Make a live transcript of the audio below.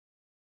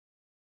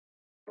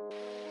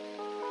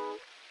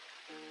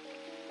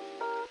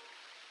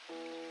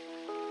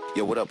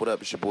Yo, what up, what up?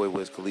 It's your boy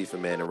Wiz Khalifa,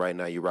 man, and right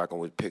now you're rocking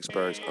with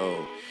Pittsburgh's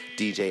own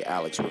DJ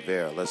Alex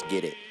Rivera. Let's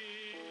get it.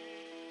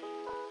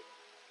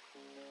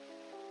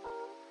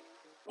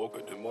 Woke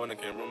up this morning,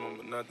 can't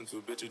remember nothing.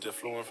 Two bitches just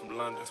flew in from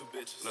London. Two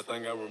bitches.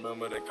 Nothing I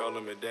remember, they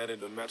calling me daddy.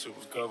 The mattress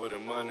was covered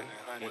in money.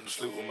 Went to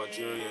sleep with my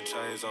jewelry and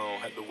chains on.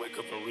 Had to wake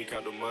up and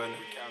recount the money.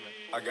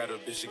 I got a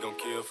bitch, she gon'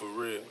 kill for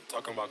real.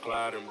 Talking about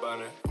Clyde and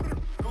Bunny.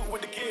 Who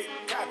with the kid?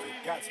 Got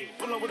to.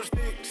 Pull up with a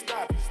stick,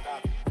 stop it.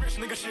 Rich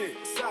nigga shit,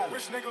 solid.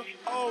 Rich nigga,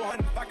 oh,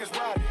 100 pockets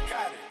riding.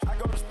 Got it. I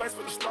go to space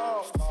for the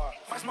stars.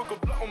 Might smoke a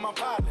blunt with my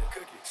pilot.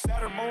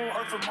 Saturn, moon,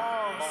 Earth, and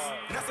Mars.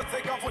 NASA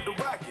take off with the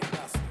rocket.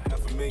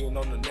 $500,000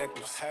 on the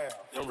necklace.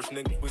 Young rich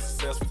niggas, we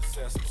successful.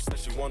 Said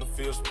she wanna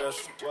feel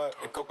special. What?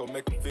 And Coco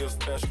make her feel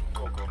special.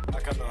 I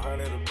count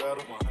 100 or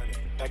better.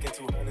 Back in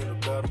 200 or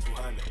better.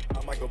 200.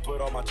 I might go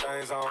put all my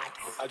chains on.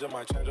 I just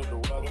might change up the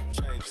weather.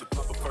 She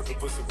pop a perk and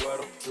pussy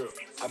wetter. Drip.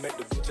 I make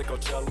the bitch take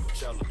Coachella.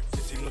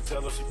 If she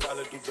Nutella, she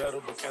probably do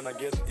better. But can I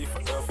get an E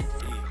for F?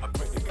 I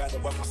pray to God to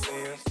wipe my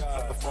sins.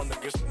 I perform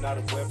against me, not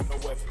a weapon, no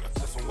weapon.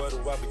 That's where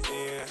do I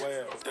begin?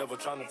 Well, devil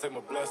trying to take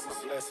my blessings.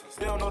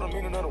 They don't know the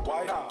meaning of the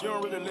white. You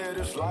don't really live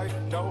this life.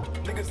 No,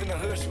 niggas in the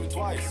hood shoot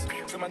twice.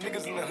 So my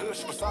niggas in the hood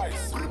shoot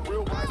precise.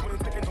 Real wise when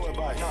they taking no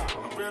advice.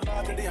 I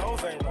realize that these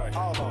hoes ain't right.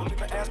 Don't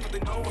even ask cause they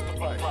know what's the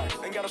price.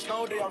 Ain't got a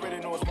snow, they already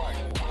know it's right.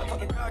 I talk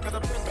to God cause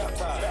I've been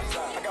baptized.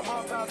 I got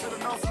mom down to the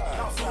north side.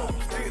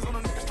 Niggas on the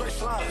niggas straight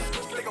slide.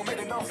 They gon' make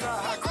the north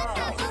side high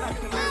crime. Then I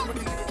hit the leg with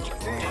these niggas from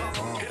the team.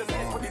 Hit the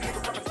leg with these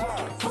niggas from the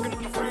time. Fucking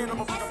with a friend,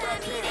 I'ma bring a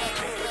back in.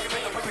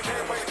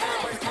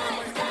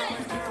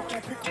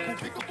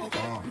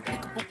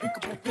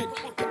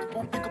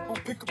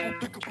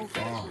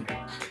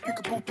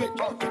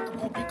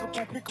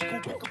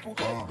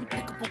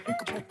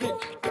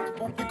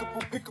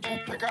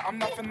 I'm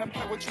not finna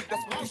play with you,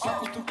 that's what these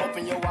circles do.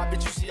 Open your eye,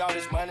 bitch, you see all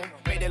this money.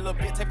 Make that little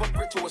bitch take a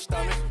brick to her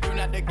stomach. You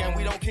not the game,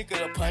 we don't kick it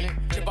or punt it.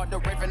 Chip out the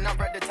Raven, I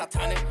ride the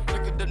Titanic.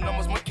 Look at the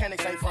numbers,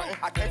 mechanics ain't frontin'.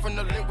 I came from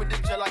the link with the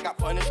gel, I got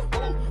punished.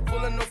 Ooh,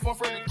 pulling no fun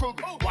Freddy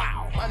Krueger.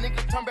 Wow, my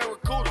nigga turn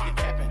barracuda. Be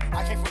capping,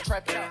 I came from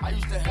trapping. I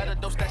used to have a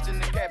dope stashed in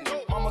the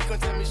cabinet. Mama couldn't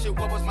tell me shit,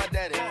 what was my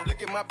daddy?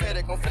 Look at my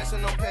paddock, I'm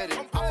flexing on petty.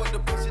 I put the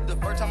pussy the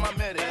first time I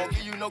met it. Won't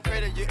give you no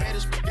credit, you ate a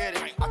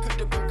spaghetti. I cut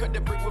the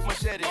brick with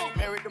machete.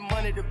 Married the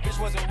money, the bitch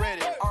wasn't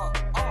ready.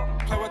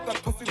 Play with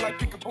that pussy like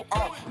peekaboo,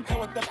 Play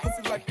with that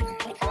pussy like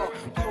peekaboo,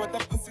 Play with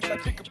that pussy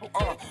like peekaboo,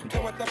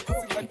 Play with that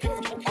pussy like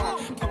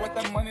peekaboo, Play with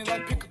that money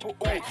like peekaboo,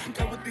 Play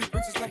with these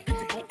bitches like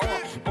peekaboo,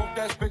 Broke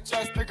ass bitch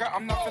ass nigga,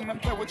 I'm not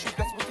finna play with you.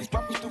 That's what these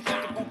rappers do.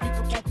 Peekaboo,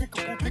 peekaboo,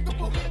 peekaboo,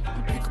 peekaboo,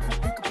 peekaboo,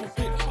 peekaboo,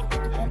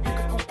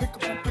 peekaboo,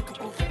 peekaboo,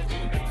 peekaboo, peekaboo, peekaboo, peekaboo,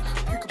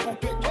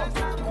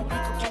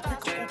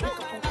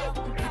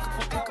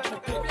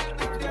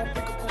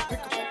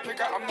 peekaboo,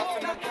 nigga, I'm not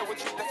finna play with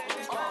you. That's what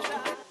these rappers do.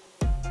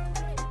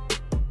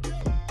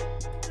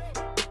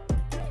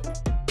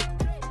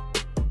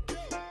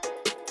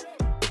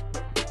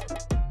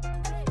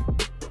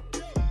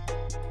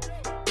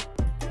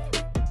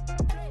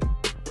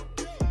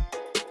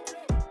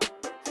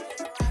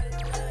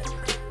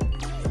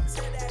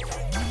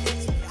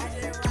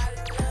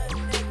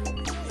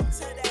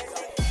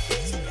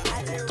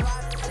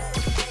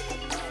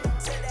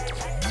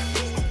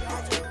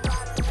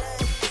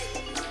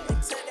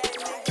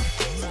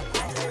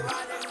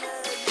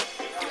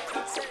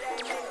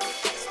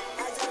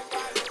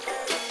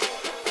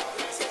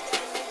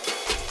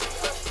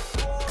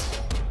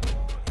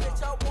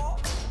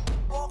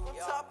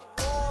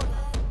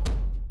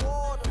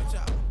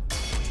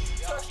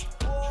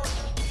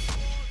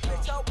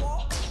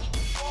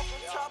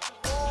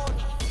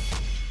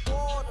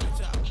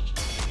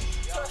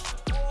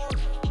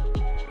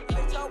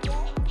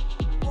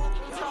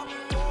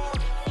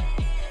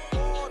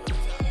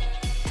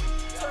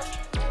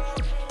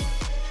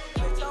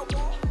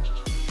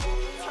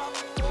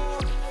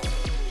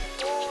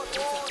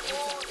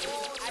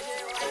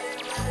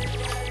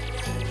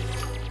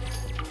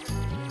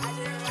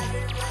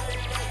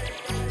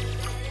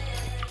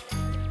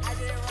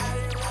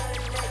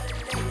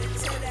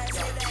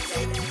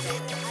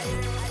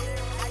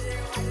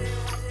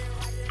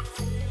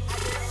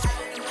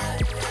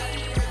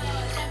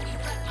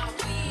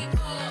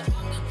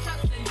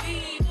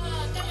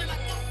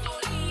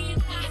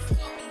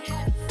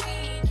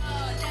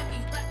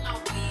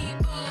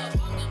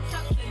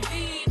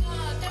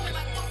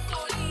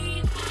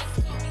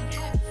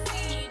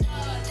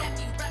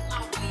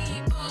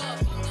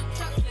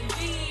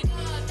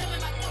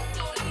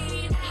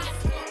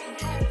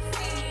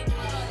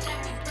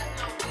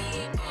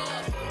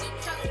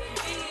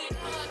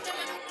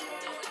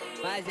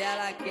 Mas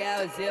ela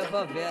quer o seu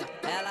envolver,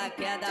 ela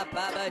quer dar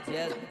pra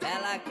bandido,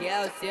 ela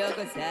quer o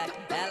 5-7,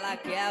 ela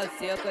quer o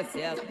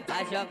 5-5.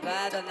 Tá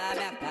jogando na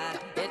minha cara,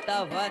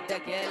 então vou ter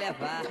que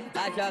levar.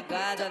 Tá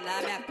jogando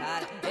na minha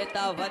cara,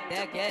 então vou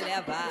ter que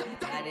levar.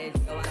 Planejei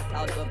um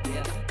assalto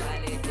pego,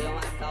 planejei um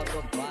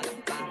assalto forte,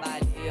 mais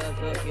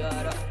valioso que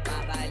ouro,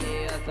 mais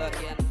valioso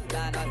que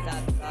da nossa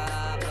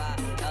tropa.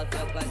 É o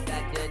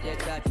 5-7 de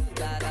tchau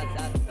da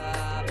nossa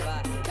tropa.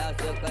 É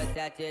o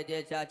 57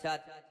 de tchau tchau.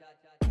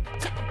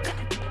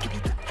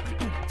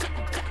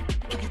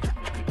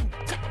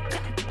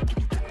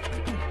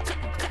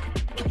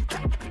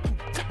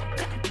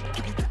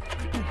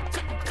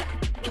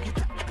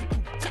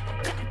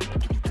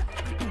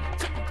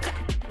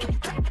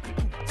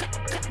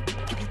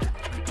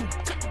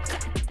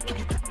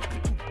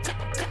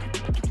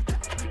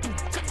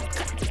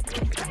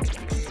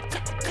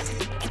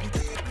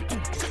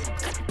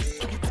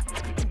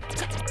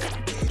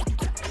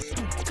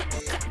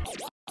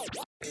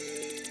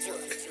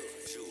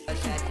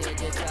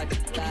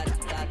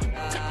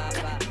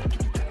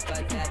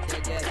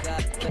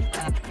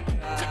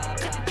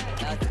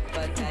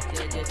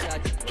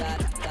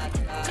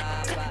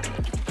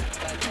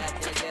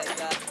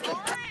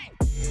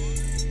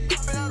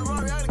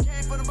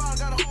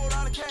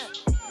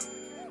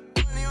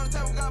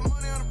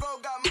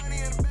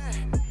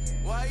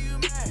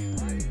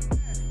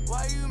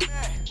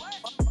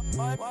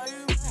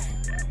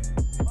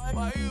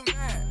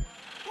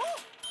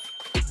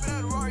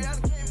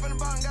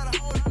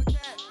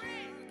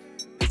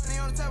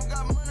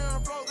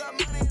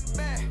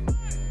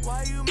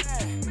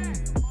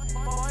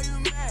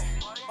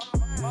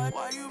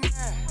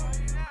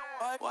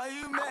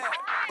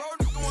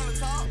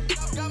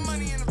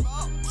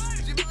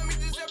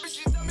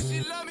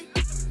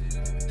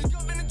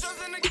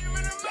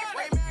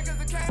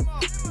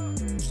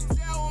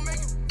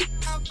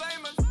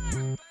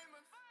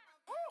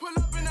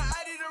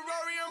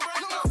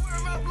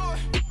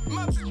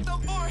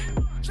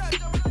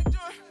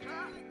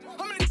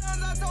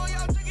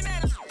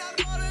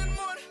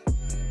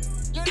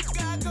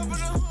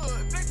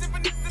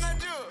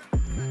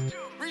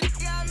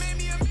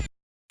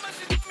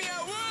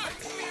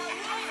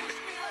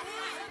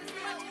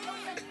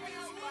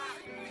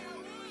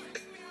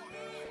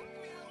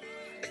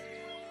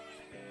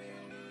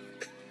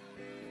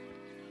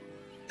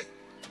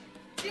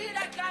 Tira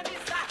a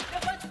camisa,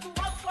 levante do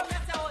alto,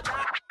 comece a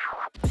rodar.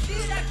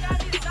 Tira a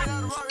camisa,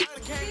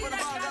 tira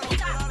a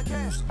camisa,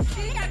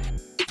 tira a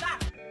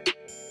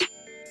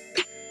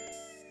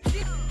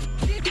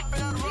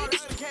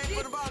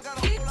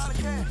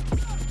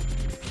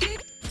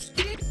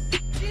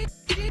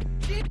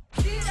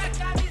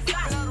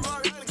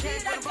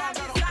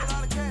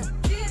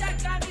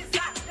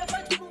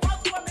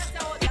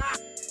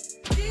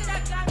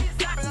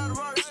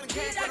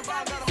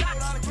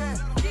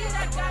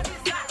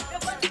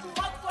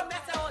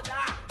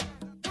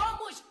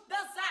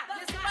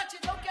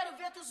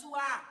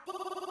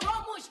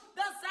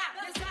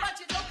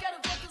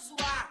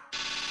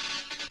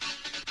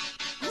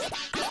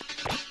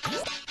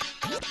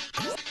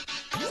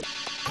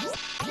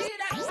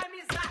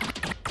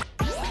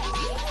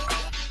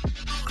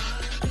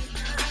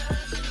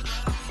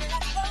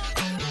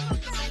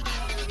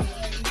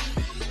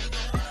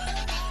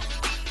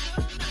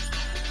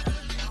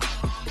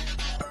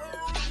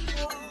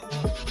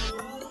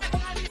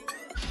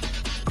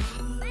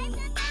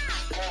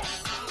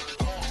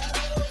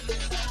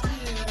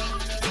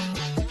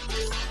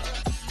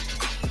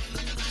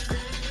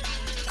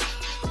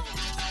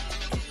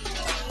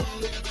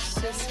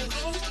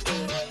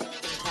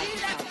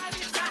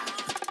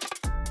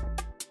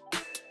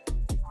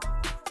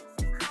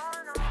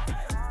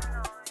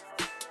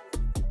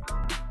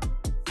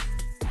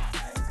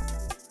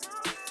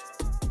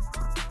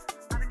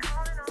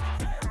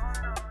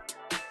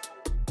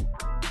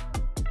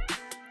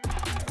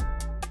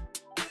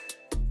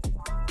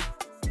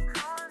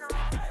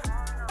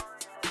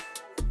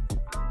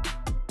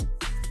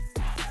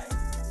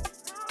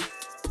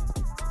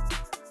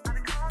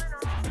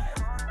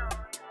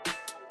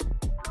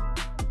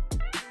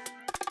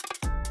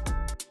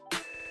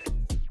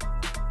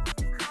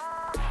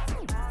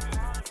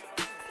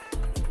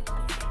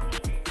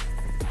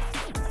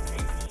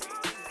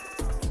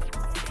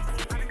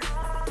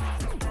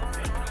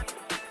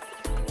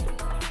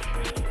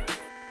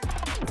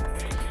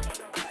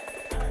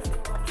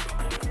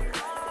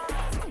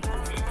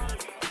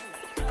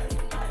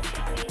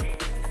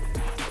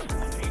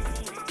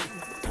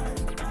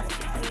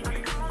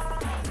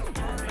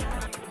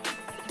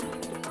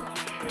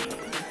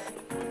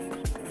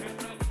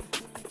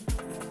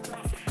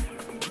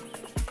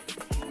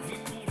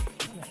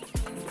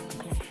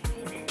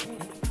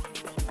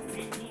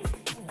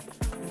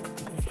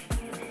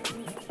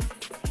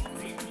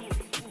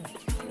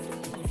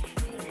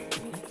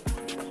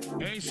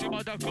Em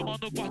cima da cama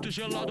no quarto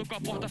gelado com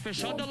a porta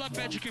fechada, ela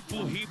pede que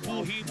empurre,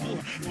 empurre,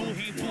 empurra,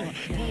 empurre, empurra,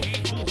 empurre,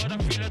 empurra na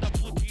filha da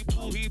puta,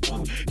 empurre,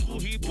 empurra,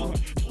 empurre, empurra,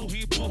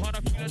 empurre, empurra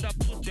na filha da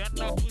puta. É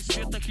na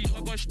buceta que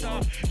ela gosta,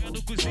 é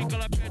no cozinho que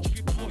ela pede que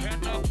empurra, é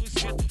na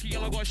buceta que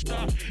ela gosta,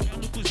 é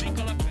no cozinho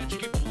que ela pede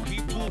que empurre,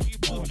 empurra,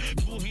 empurra,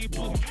 empurre,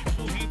 empurra,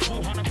 empurre,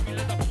 empurra na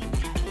filha da puta,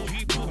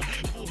 empurre, empurra,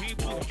 empurre,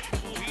 empurra,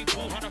 empurre,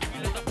 empurra na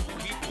filha da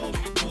puta,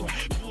 empurre, empurra,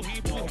 empurre,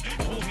 empurra,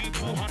 empurre,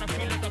 empurra na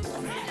filha da puta.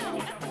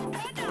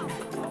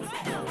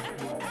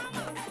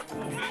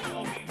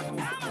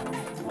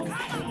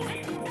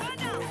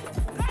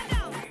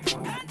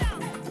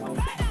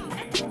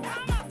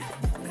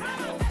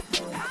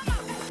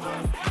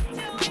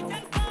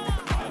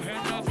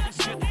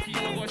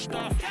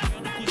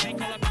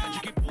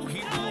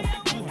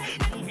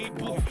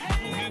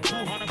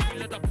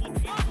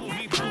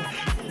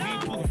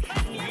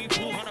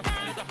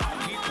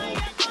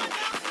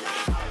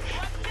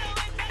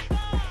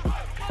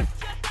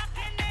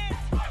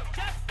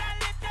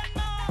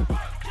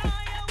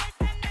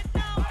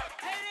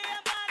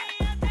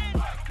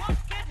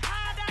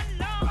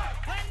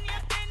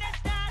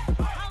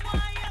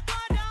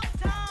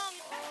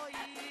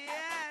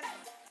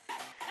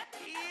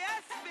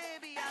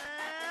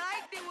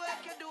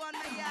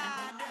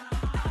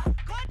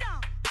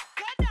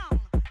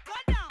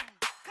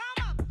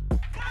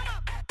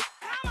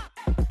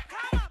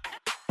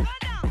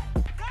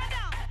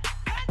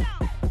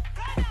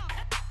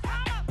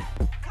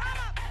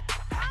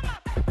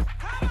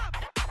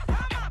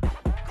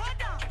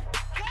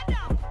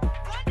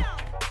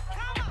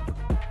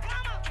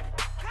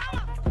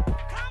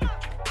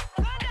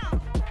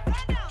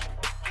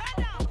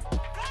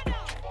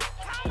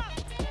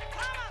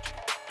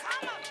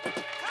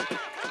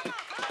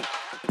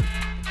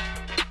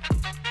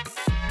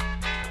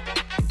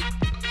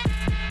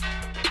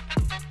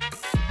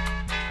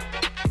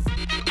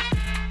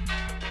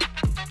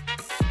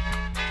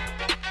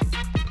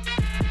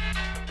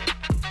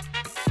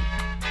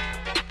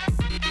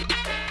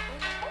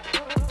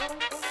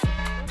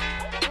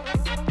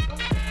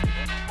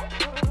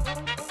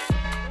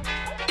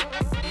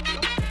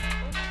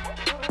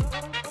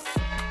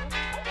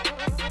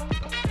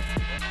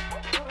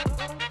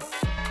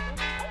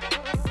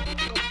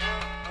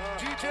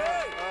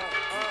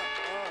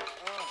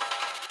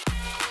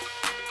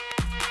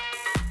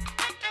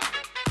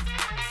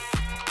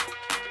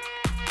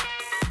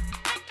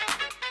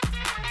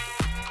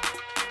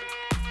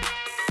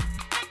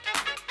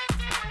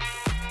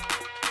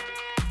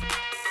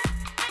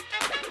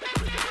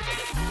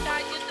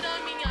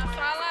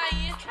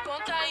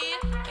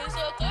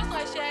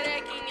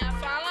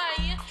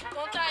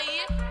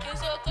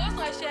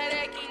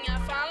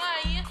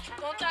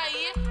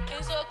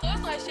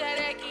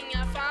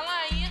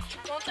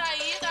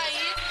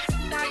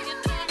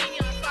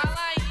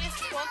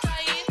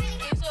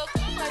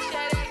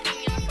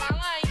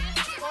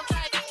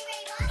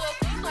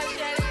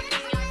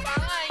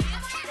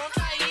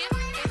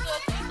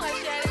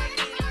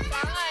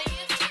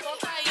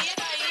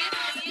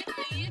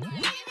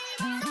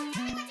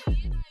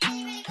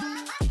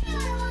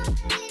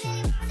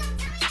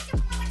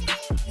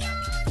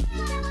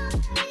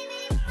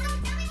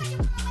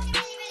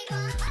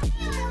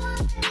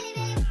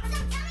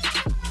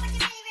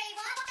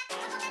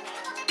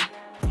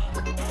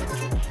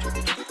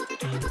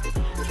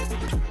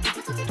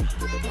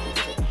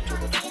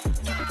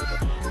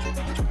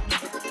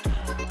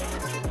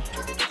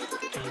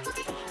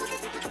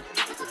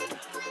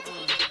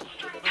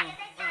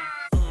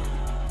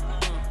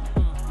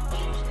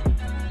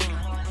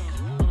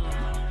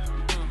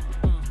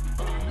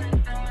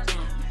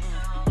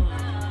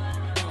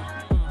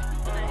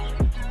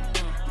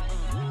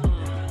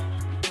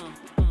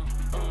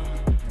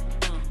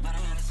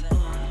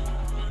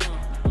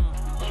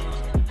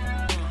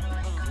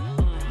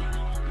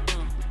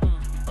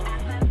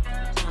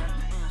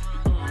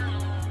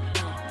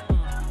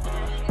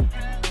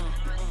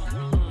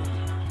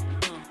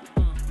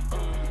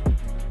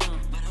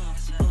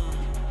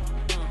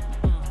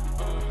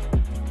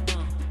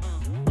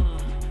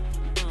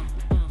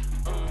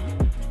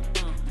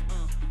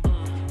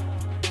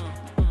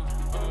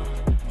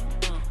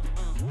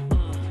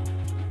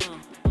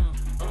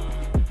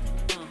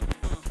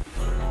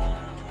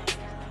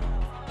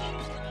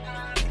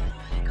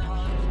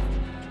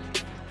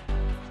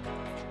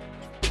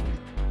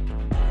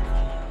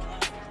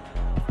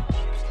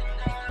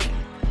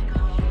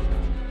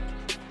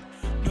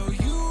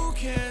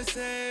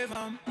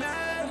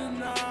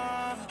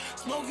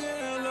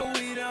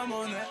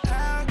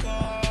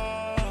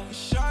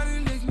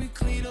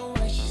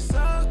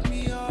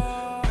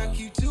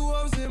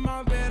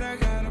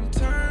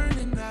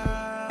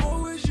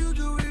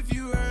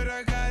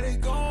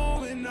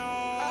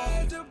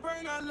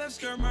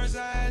 skirmers,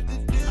 I had to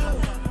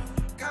deal.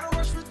 Gotta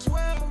watch for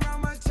 12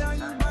 around my town,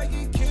 you might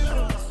get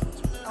killed.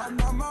 I'm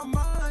on my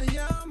mind,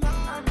 yeah, I'm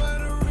high,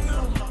 but a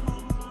real.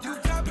 You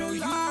got me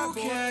live,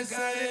 boy, I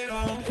got it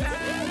on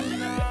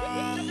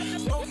pain.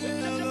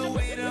 Smoking hella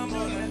weed, I'm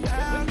on the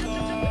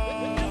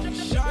alcohol.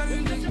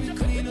 Shawty makes me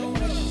cleaner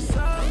when she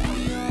suck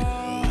me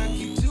off. I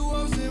keep 2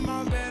 O's in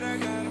my bed, I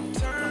got them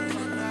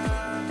turning out.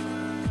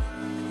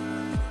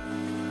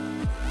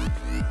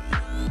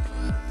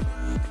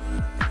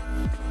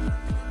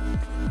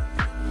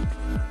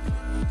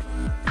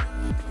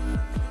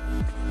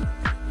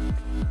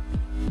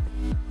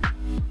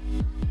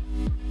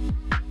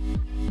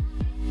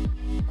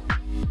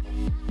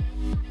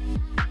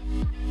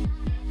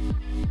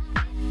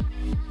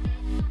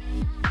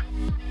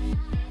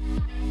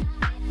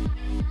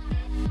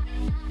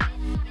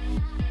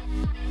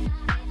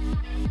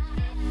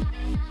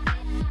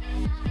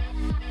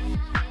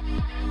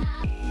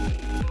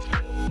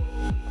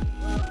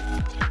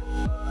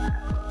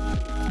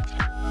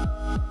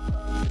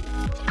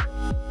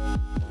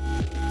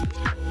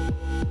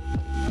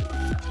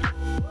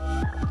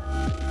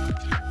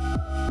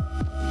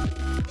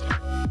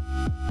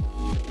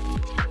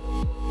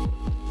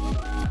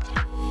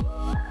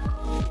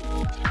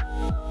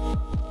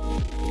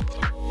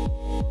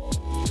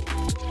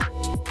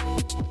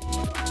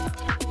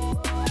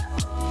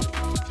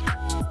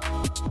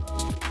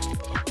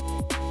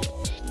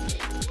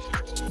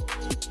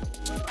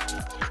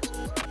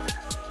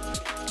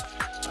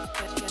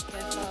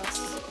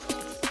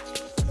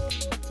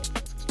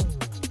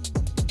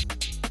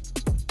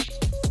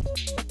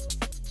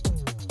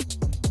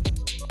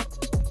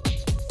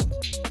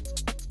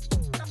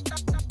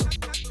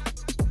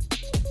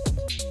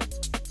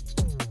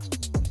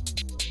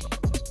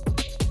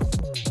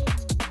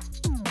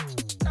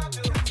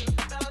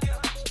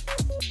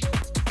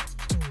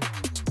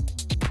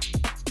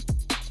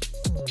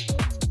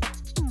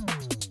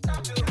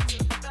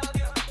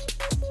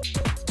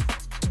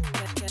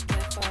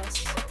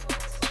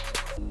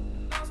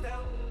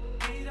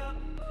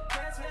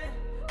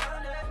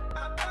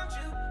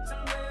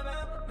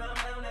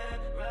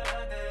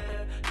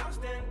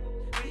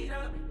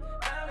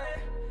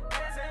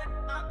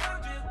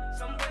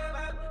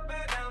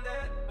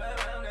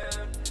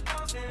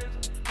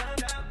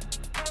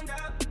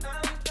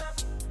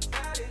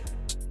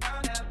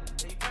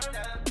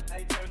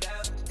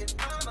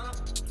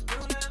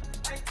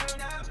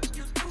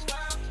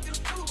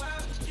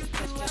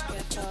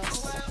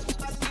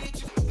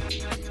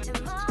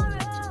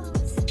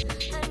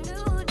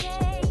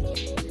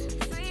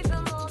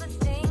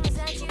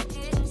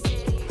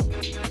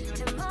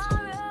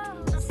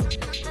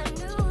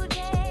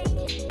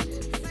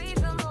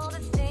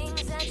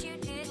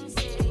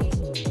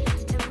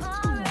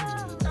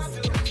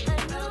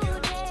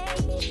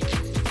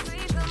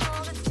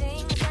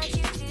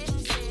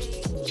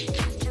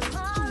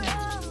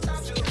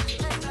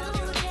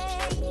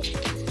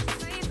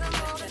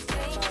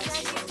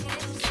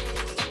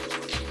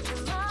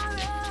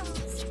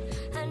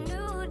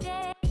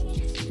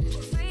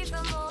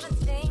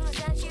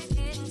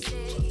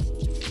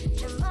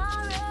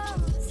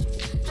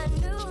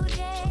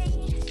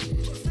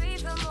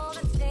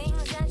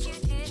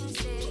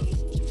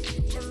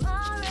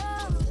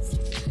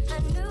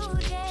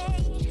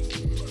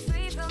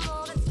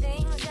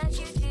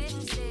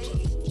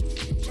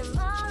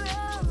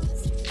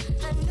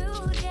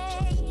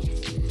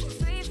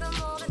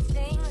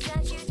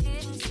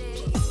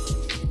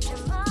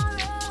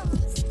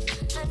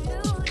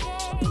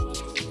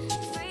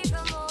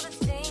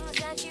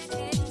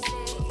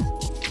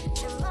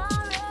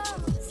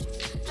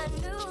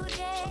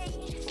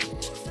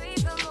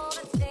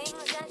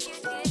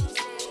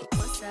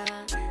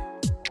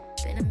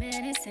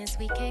 Since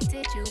we kicked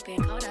it, you've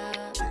been caught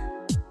up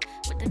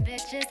with them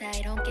bitches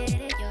that don't get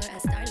it, you're a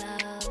star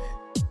love.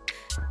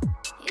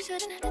 You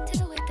shouldn't have to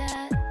deal with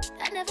that.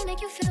 That never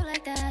make you feel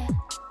like that.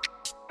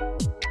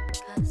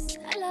 Cause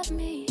I love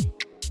me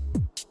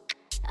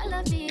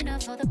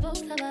enough for the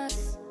both of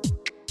us.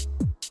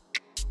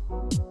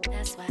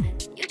 That's why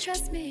you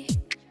trust me.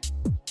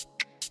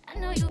 I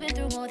know you've been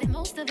through more than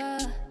most of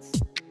us.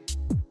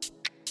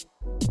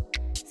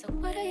 So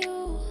what are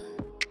you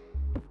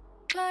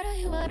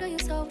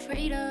so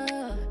afraid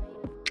of?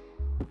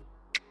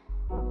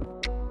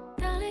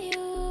 Darling,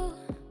 you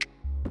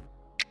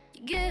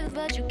give,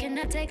 but you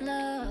cannot take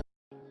love.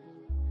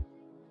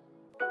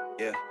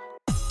 Yeah.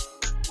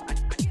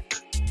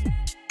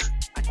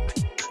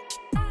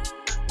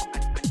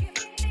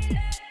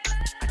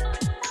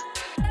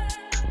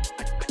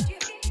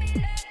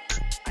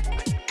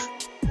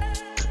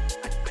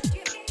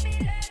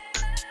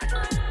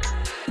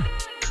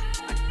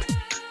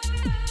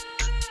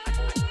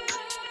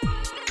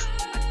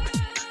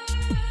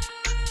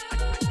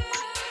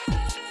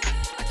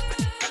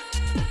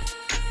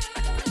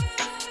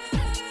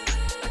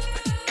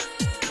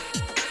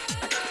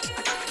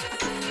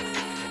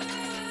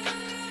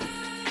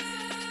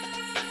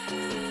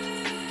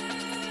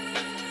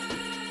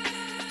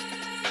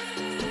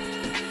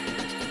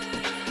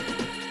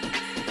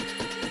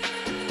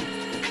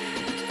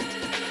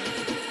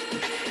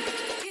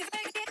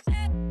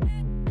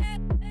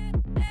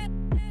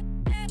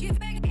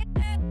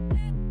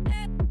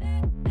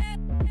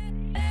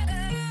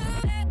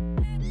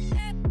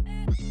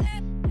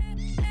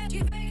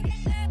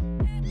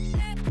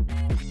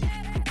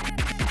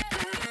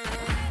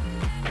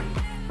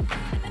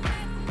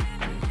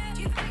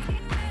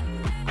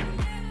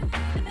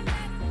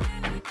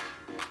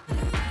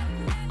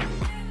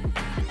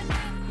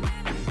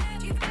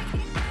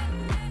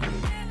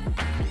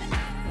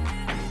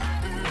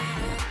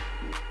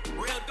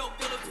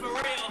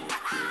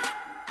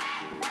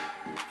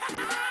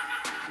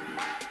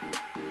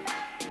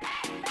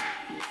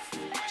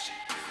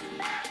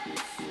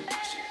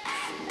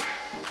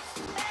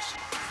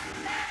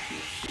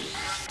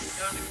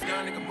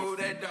 Young nigga move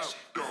that dope.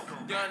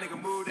 Young nigga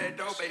move that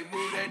dope, ayy,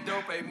 move that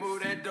dope, ayy,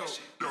 move that dope.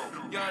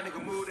 Young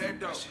nigga move that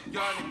dope.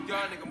 Young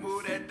nigga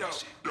move that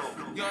dope.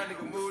 Young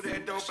nigga move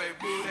that dope, ayy,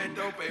 move that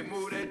dope, ayy,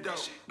 move that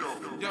dope.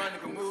 Young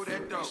nigga move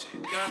that dope.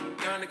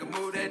 Young nigga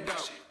move that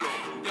dope.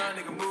 Young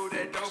nigga move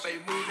that dope, ayy,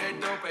 move that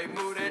dope, ayy,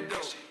 move that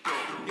dope.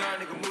 Young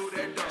nigga move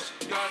that dope.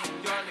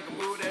 Young nigga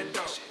move that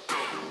dope.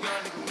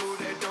 Young nigga move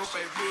that dope,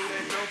 ayy, move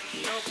that dope.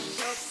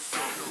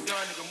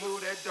 Young nigga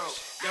move that dope.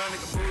 Young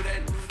nigga move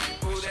that,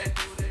 move that,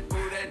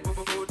 move that,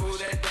 move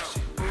that dope.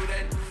 Move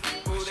that,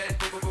 move that,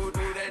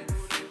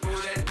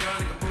 move that. Young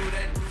nigga move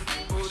that,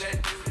 move that,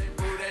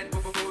 move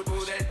that,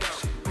 move that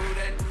dope.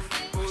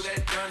 Move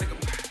that, young nigga.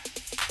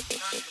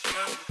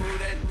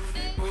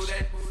 Move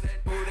that, move that,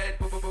 move that,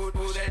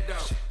 move that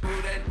dope.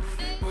 Move that,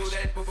 move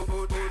that,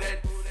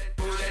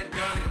 move that,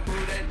 young nigga.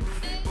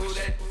 Move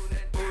that,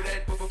 move that,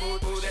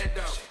 move that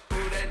dope.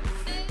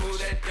 Move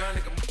that, young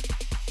nigga.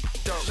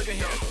 Look at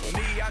him,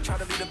 me, I try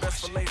to be the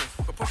best for later,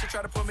 but Pusha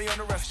try to put me on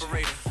the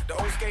respirator. The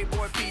old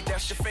skateboard Pete,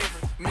 that's your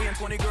favorite. Me and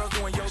 20 girls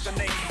doing yoga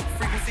naked.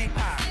 Frequency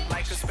high,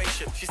 like a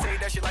spaceship. She say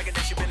that she like it,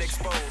 then she been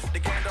exposed. The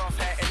Gandalf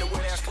hat and the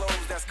wet ass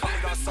clothes, that's coming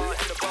outside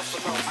in the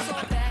buffalo. It's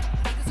all bad,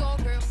 niggas all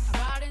real.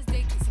 I'm riding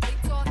sticks, big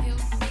tall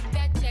hills, big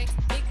fat checks,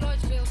 big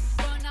large bills.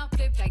 Run out,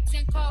 flip like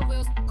 10 car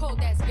wheels. Cold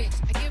ass bitch,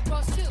 I give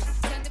raw chills.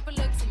 Send it for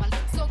looks, and my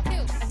lips so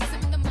kill. I kiss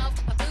him in the mouth,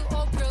 I feel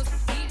all grills.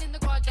 Eat in the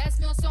car, that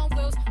smells on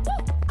wheels.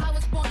 Woo! I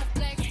was born to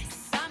flex.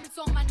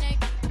 On my neck,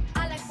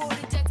 I like more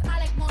than jets, I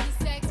like more than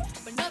sex,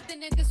 but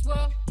nothing in this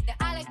world that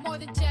I like more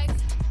than checks.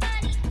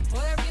 Money. All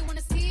I really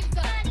wanna see is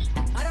the money.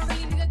 I don't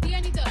really need a D,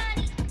 I need the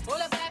money.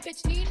 All a bad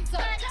bitch need is the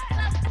money.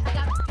 I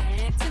got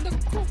pants in the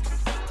coop,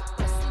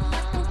 dressing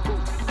like the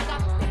coop. I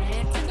got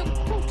pants in the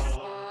coop.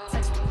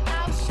 Touch me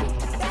how shit,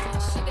 bad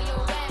shit, get a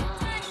little bad.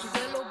 You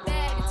get a little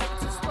bad, and take it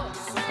to the store.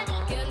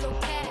 Get a little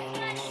bad,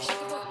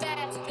 shake it real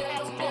fast, get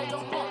a little bad,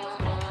 don't fall.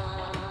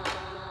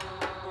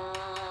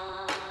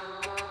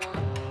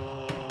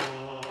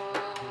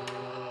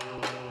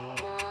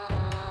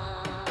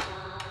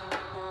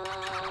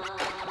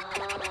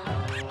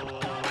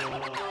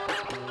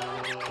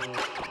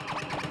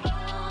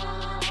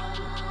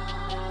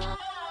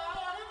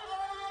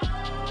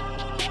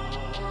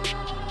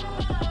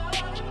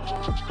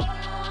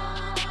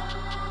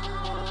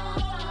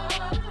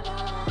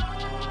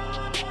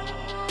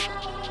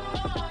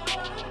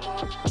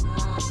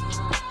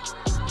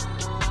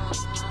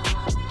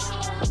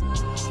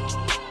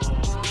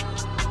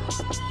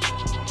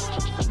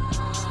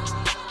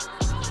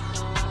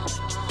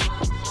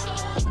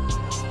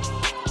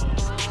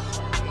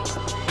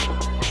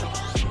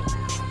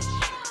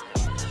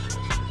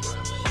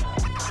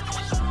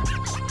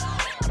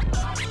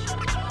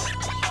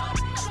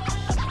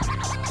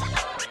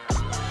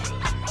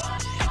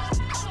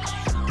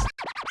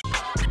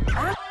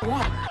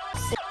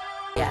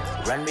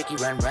 Run, Ricky,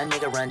 run,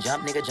 nigga, run,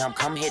 jump, nigga, jump,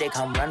 come here, they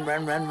come, run,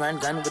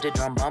 gun with the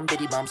drum, bum,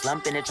 bitty bum,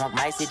 slump in the trunk,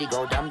 my city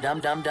go, dumb,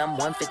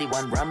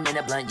 151 rum in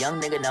a blunt,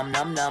 young nigga,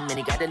 numb, and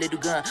he got a little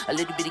gun, a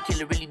little bitty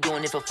killer, really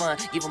doing it for fun,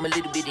 give him a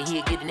little bit and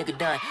he'll get the nigga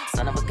done,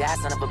 son of a guy,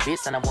 son of a bitch,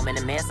 son of a woman,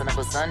 a man, son of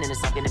a son, and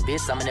it's sunk in the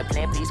bitch, I'm in the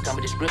plan, please come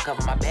with the script,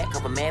 cover my back,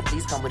 cover man,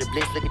 please come with a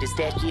blitz, look at this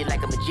stat shit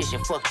like a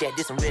magician, fuck that,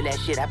 this some real ass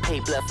shit, I pay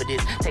blood for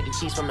this, taking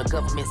cheese from the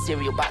government,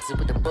 cereal boxes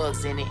with the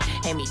bugs in it,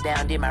 hand me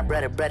down, did my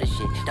brother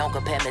shit, don't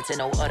compare me to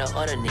no other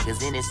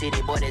niggas in the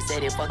city, boy, they say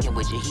they fucking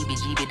with you,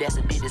 heebie-jeebie, that's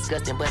a bit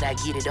disgusting, but I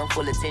get it, I'm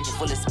full of tension,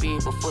 full of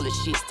spirit, but full of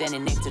shit,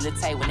 standing next to the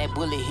tight when that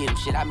bullet hit him,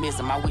 shit, I miss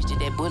him, I wish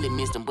that bullet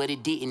missed him, but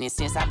it didn't, and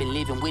since I've been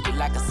living with it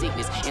like a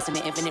sickness,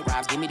 infinite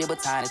rhymes, give me the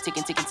baton, it's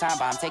ticking time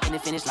bomb, taking the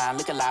finish line,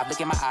 look alive,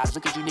 look in my eyes,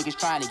 look at you niggas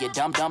trying to get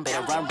dumb,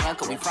 better run,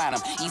 cause we frying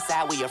them, east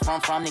side where you're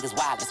from, niggas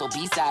wildin', so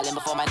be silent,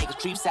 before my niggas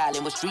treat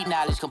silent, with street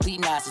knowledge, complete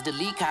nonsense,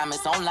 delete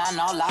comments, online,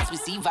 all lies, we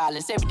see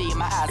violence, every day in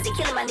my eyes, they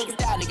killing my niggas,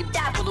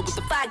 die, pull up with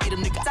the fire, get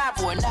them niggas, time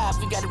for a knife,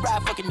 we gotta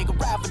ride, fucking nigga,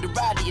 ride for the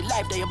ride of your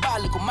life,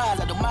 diabolical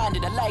minds, I don't mind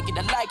it, I like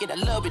it, I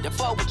love it, I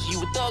fuck with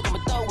you, a thug, I'm a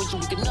thug with you,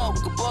 we can know,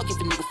 we can buck if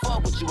a nigga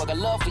fuck with you, I got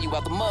love for you,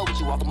 out the mud with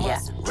you, off the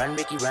muscle. Yeah, run,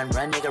 Ricky, run,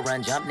 nigga,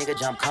 run, jump, nigga,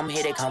 jump, come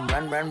here, they come,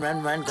 run,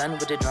 gun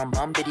with the drum,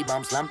 bum, bitty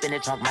bum, slump in the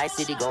trunk, my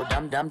city go,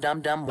 dumb,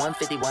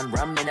 151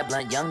 rum in a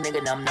blunt, young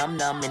nigga,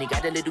 numb, and he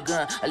got a little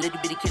gun, a little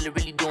bitty killer,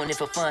 really doing it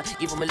for fun,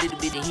 give him a little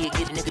bit and he'll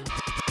get a nigga.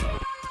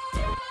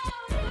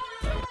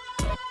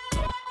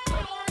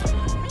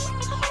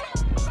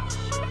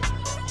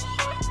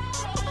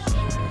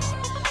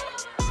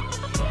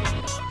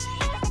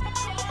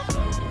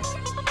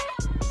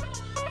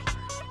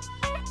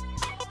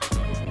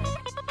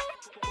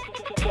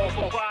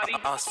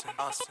 Austin.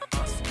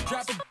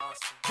 Drop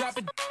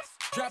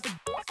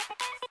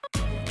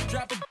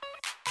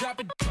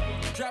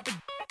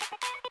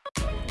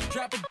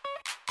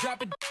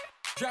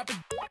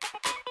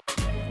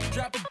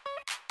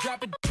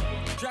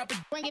it.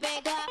 Bring it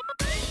back up.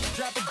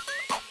 Drop it.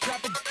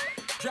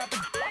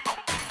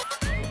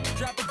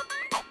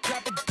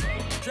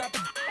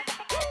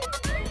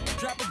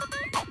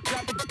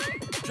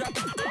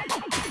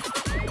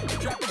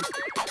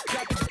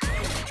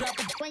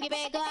 Bring it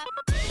back up.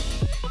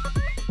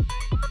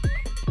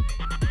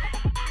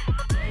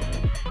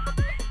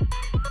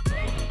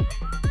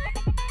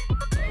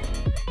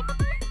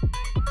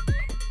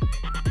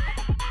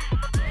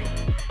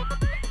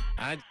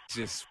 I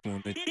just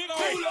wanna.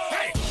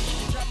 Hey!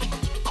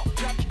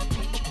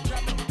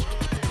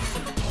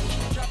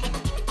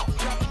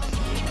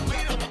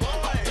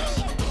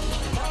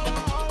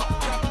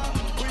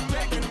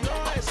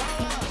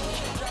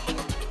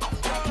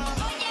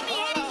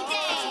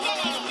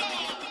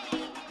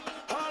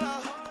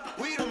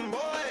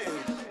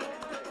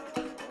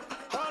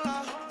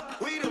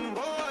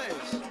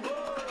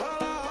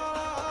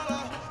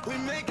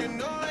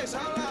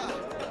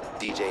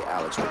 DJ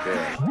Alex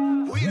Rivera.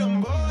 We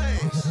them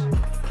boys.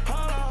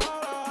 Pop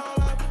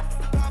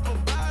a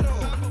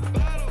bottle.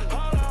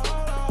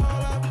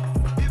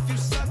 If you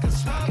suck it,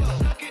 swallow.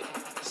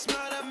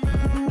 Smell that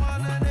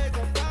marijuana, they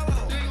gon'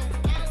 follow.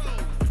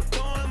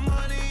 Throwing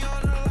money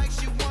on her like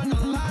she won the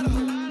lotto.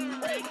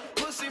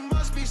 Pussy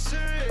must be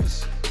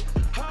serious.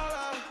 Hold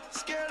up,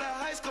 scared of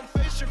heights, come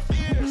face your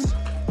fears.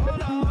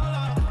 Hold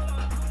up.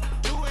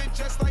 Do it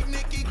just like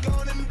Nicki, go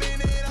and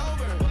bend it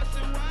over.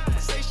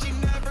 Say she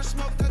never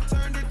smoked, I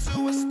turned her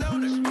to a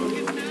stoner.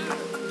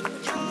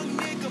 Young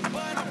nigga,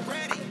 but I'm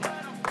ready.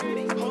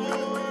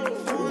 Oh,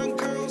 foreign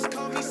girls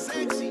call me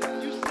sexy.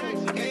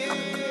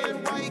 And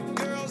white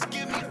girls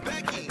give me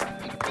Becky.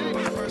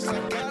 First I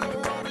gotta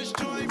roll this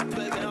joint,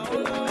 baby.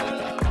 Hold up.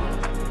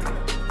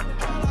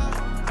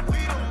 We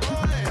them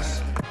boys.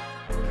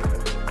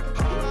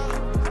 Hold up.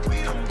 We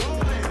them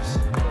boys.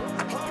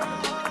 Hold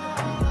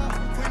up.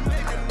 We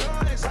making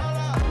noise. Hold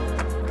up.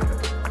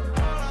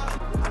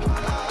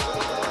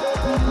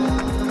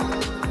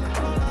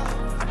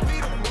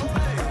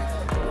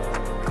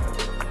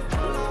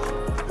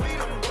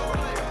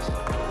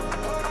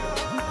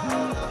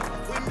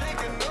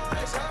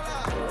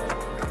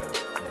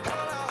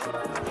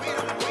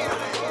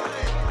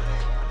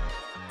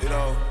 You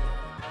know,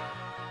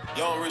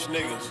 young rich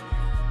niggas.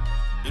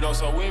 You know,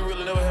 so we ain't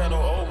really never had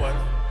no old money.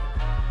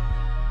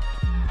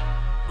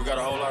 We got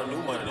a whole lot of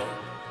new money though.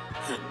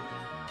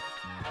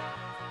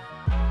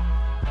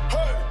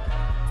 Hey!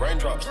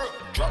 Raindrops,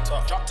 drop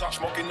top,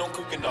 smoking, no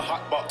cooking, the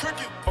hot box.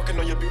 Fucking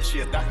on your bitch,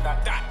 yeah,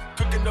 that.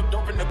 Cooking up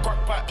dope in the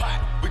crock pot.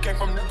 We came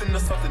from nothing to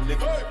something,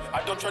 nigga. Hey.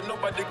 I don't try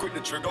nobody, quick the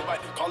trigger.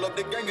 Call up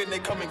the gang and they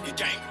come and get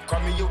gang. Cry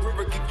me a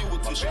river, give you a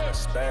tissue.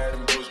 Bad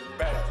and bullshit,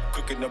 bad.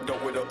 Cooking up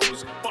dope with a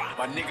Uzi.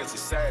 My niggas is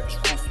savage,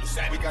 ruthless.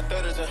 We got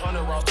 30s and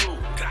 100 rounds too.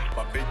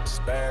 My bitch is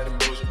bad and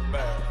bullshit,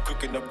 bad.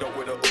 Cooking up dope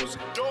with a Uzi.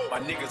 My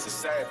niggas is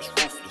savage,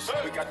 ruthless.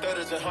 We got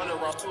 30s and 100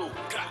 rounds too.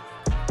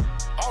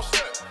 All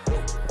set.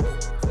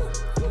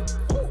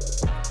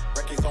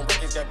 Records on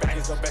records, got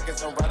backers on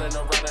backers. I'm riding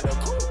around in a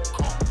coupe.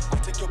 I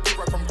take your bitch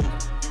right from you.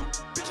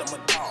 Bitch, I'm a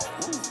dog.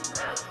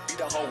 Beat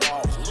the whole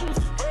walls loose.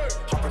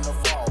 Hop in the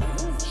fall.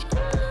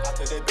 I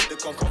tell that bitch to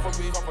come for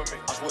me.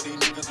 I swear these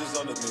niggas is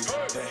under me.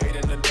 The hate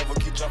and the devil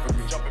keep jumping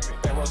me.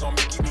 Arrows on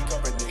me, keep me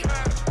company.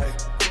 Hey,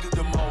 we do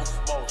the most.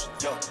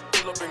 Yo,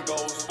 pull up and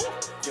goes.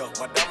 Yo,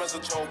 my diamonds a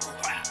choker.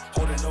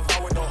 Holding the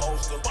fire with no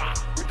holster.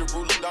 With the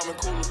ruler, diamond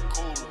cooler.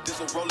 This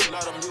a roller,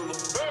 not a mule.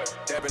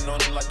 Dabbing on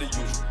it like the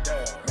usual.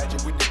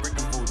 Magic with the brick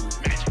and voodoo.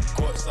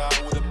 Courtside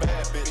with a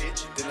bad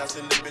bitch. Then I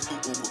send the bitch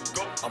through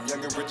Uber. I'm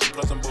young and rich and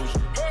plus I'm bougie.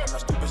 I'm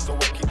not stupid, so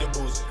I keep the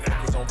ooze.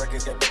 Records on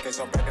records, got backers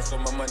on backers, so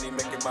my money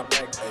making my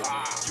back pay.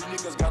 You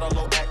niggas got a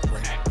low act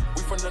rate.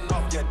 We from the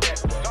north, yeah, that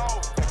way.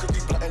 That could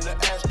be blunt in the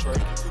ashtray.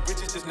 You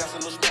bitches is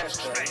national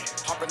smash day.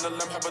 Hop in the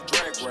limb, have a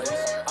drag race.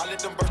 I let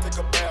them birds take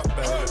a bath,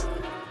 babe.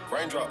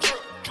 Raindrop,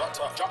 drop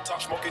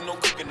top, smoking, no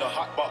cooking, the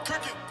hot box.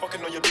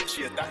 Fucking on your bitch,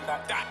 yeah,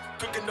 that.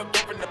 Cooking up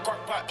dope in the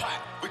crock pot.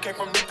 We came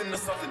from nothing to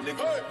something,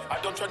 nigga. I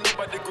don't try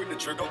nobody, grip the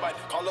trigger.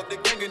 Call up the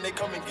gang and they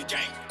come and get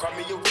gang. Cry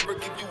me a river,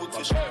 give you a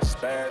tissue.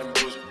 Bad and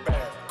bullshit,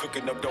 bad.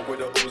 Cooking up dope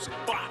with a Uzi.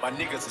 My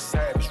niggas is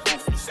savage,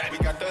 ruthless. We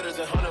got 30s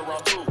and 100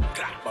 rounds too.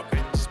 My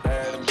bitch is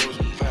bad and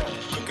bullshit, bad.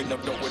 Cooking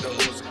up dope with a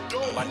Uzi.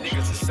 My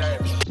niggas is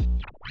savage.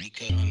 We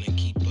could only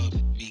keep up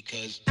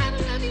because I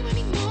don't love you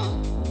anymore.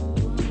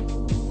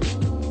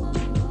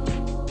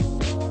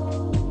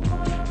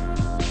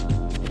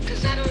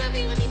 I don't love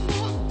you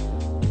anymore.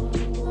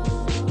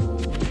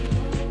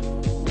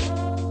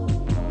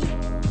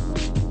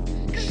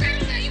 Cause I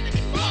don't love you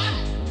anymore.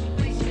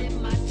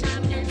 Wasting my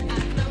time and I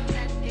know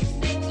that these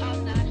things are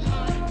not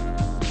hard.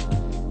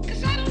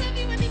 Cause I don't love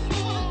you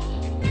anymore.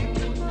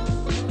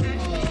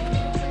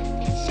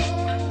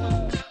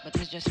 But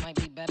this just might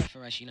be better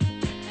for us, you know.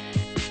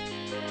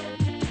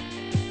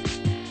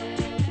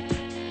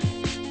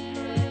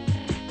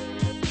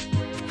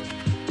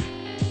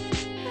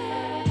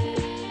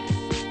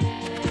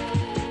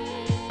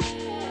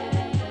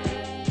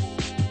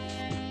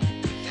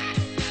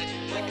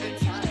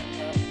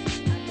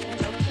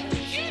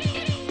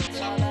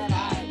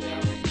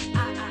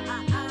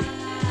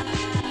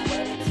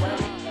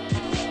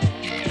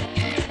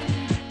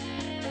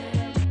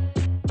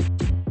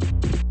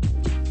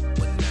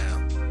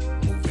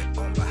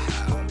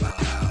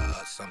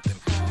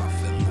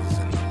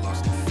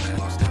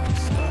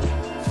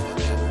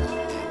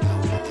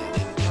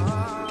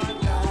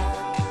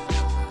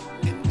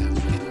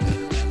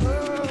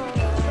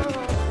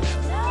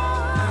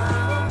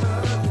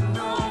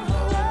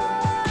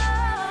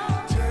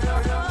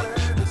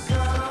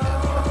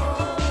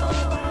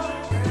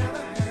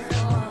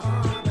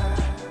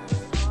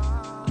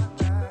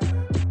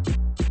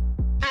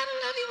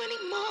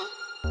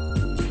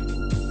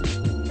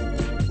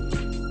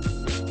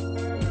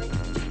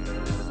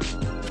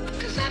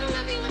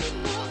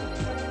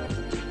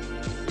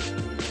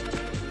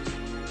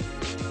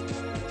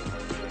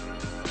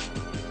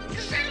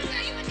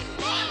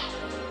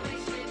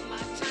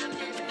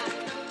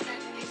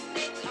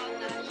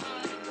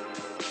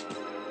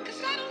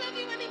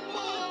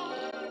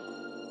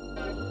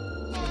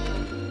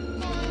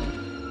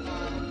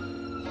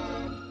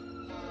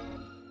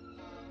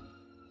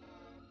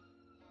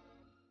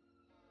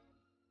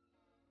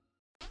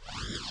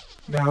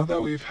 Now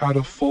that we've had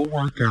a full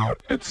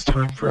workout, it's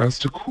time for us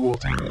to cool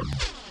down.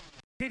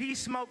 Did he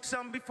smoke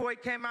something before he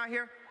came out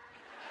here?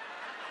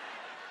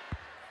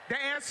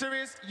 The answer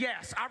is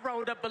yes. I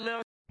rolled up a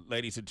little.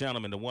 Ladies and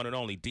gentlemen, the one and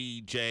only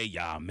DJ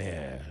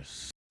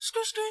Yamez.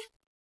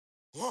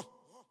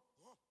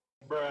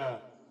 Bruh.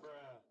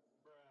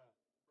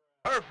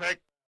 Perfect.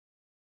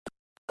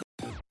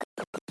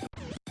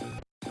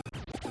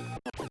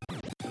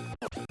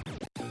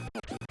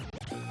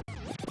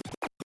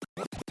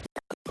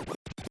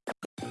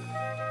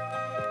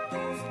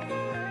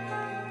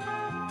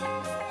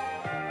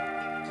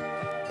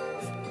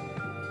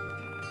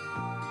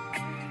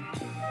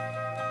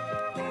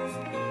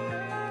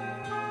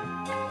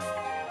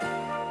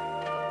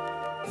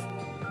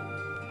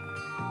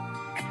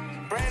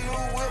 Brand new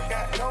whip,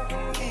 got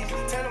no keys.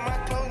 Tell them my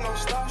clothes, no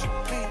starch,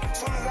 please.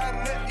 Soon as I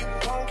nut, you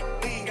gon'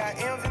 leave. Got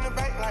M's in the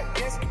bank, like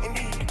yes,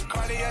 indeed.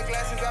 Cartier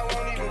glasses, I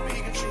won't even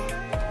Pikachu.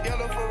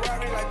 Yellow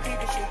Ferrari, like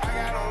Pikachu. I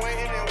got him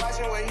waiting and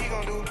watching what he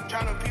gon' do.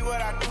 Tryna pee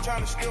what I do,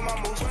 tryna steal my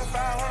moves.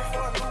 2500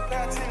 for a new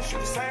pair of tennis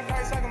shoes. Same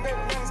price, I can make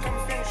the winners come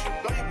and finish you.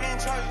 Though you being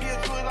charged,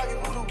 he'll do it like a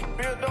voodoo.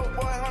 Real dope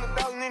boy,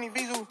 100,000 in his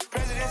Vizu.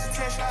 President's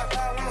attention, I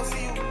buy, we don't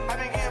see you. I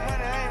been getting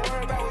money, I ain't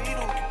worried about what he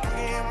do. I'm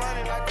getting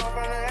money like I'm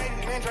from the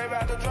 80s. Then Dre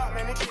about to drop,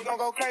 man, this shit gon'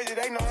 go crazy.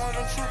 They know I'm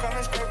the truth,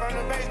 coming straight from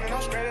the basement.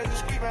 I'm straight as a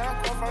street, man, I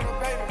come from the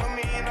pavement. A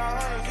million all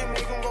hundreds, it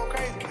make them go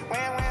crazy.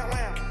 Wham, wham,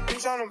 wham,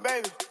 bitch on the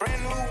baby.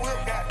 Brand new whip,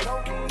 got no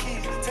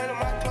keys. Tell them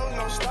my clothes,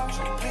 no starch,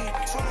 please.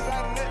 Soon as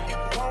I nut, you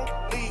gon'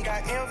 leave.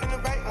 Got M's in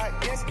the bank, like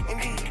yes,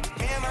 indeed.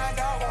 Me and my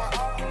dog going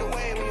off the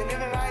way. When you're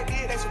living like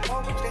this, they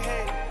supposed to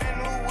have. Brand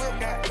new whip,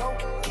 got no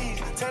keys.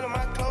 Tell them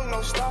my clothes,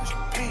 no starch,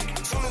 please.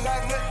 Soon as I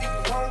nut, you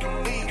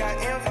gon' leave. Got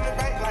M's in the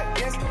bank, like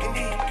yes,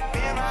 indeed.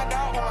 Me and my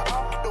dog going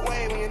off the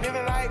way. When you're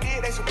living like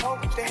this, they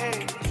supposed to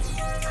have.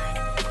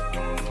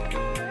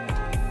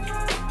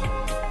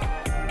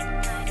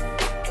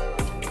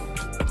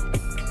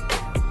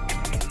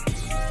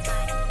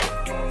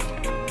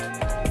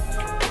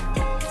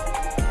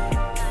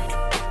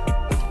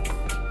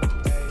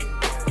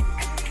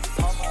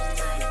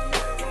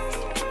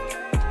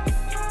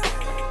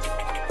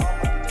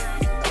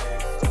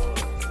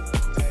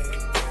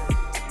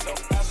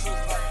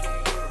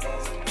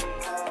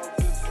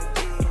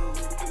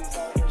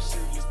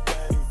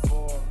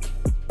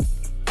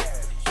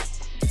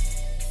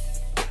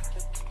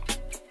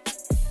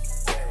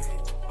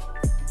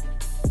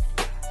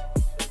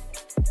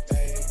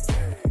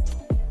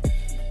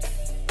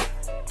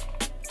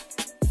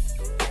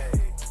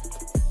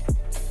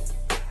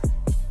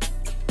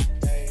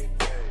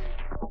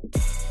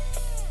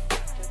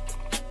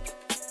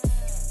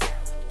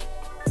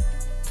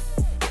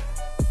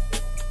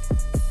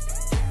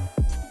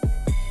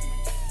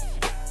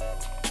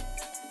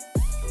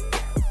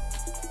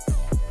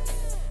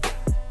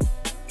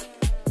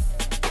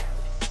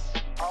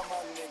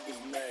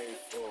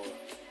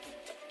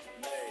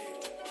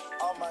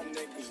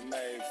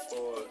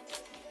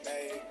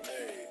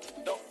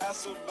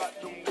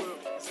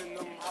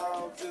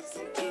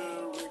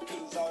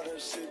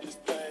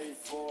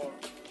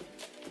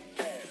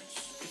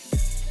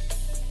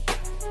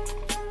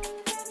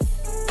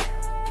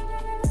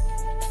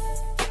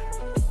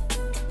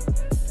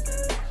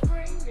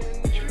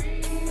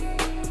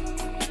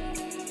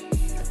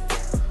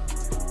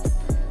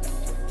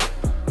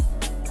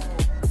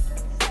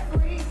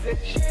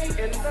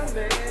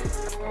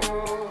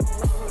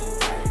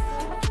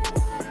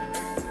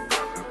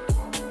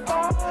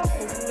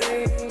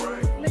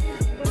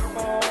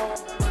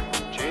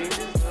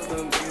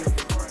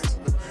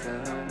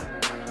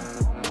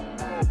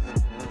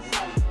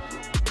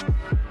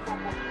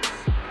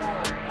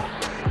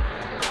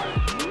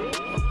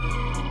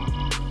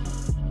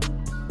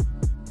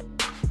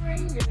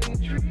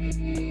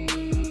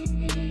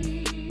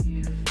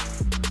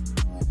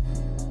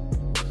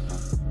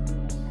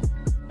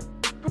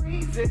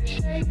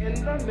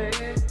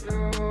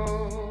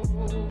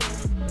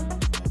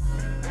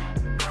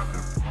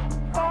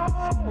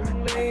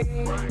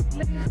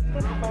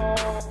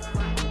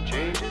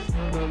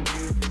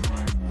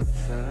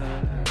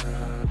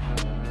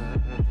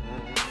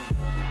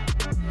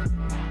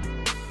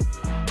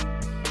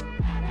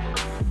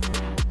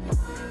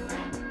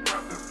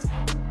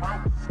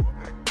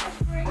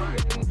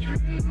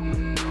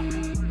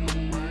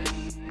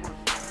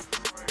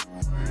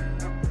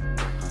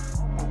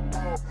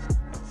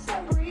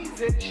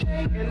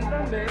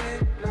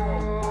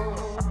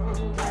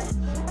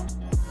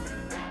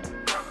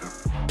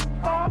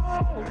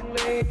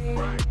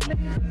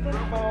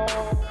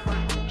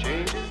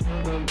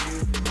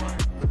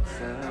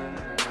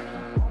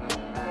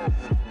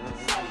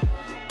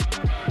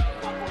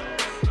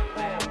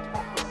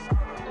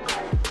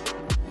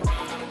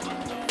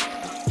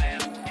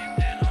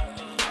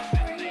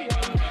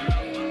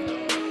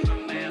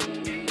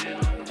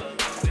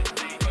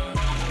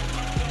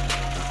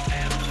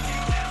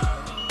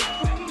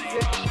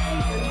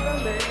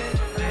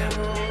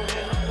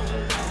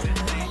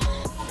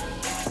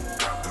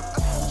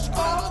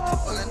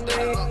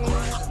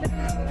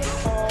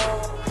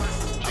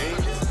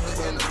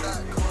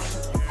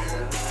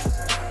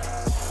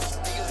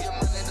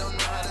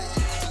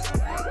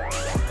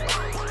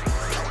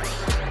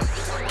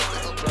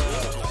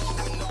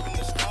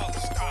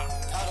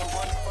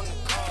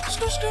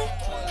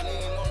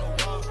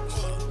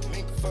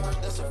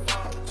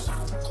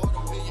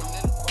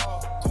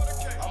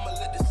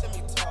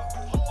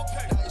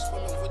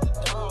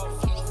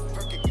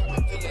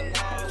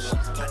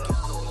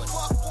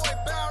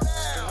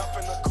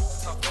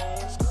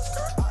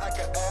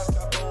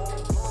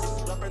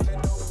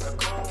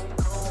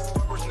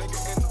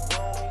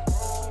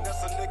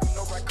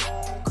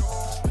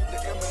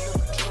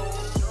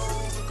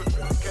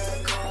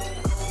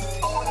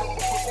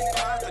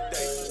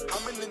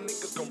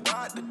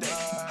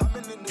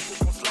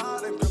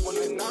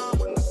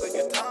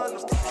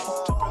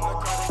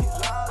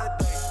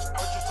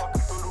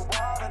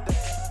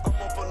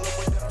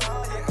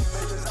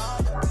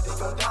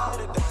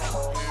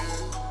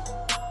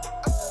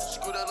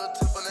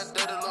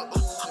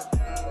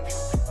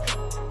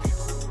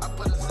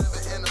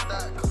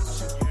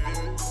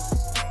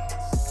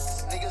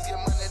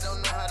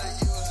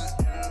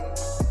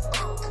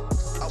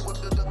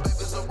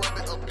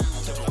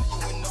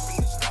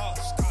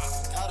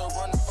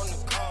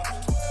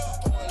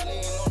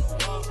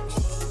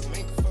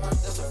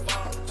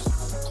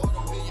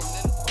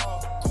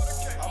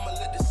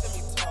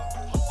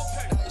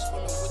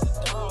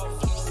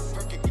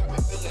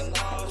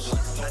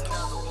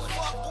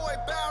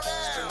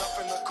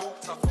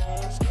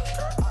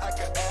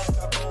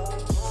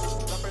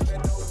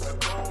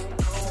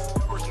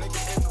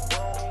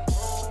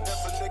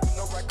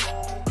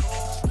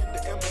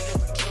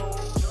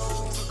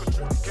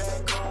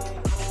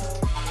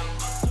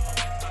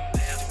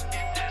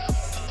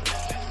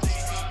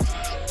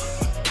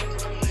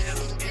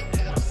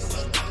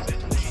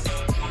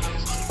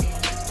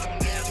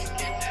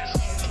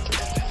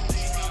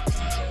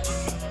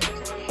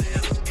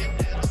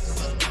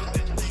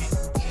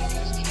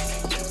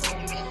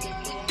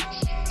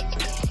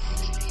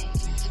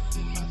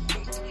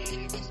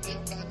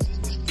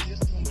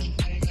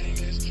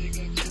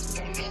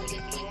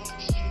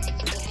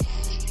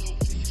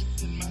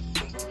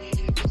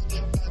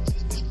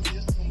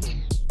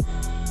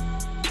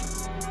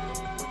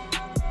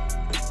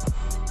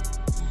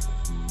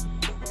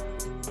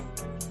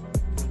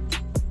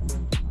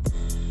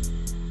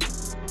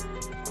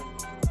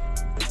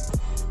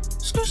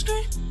 the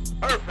street.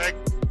 Perfect.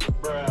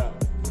 Bruh.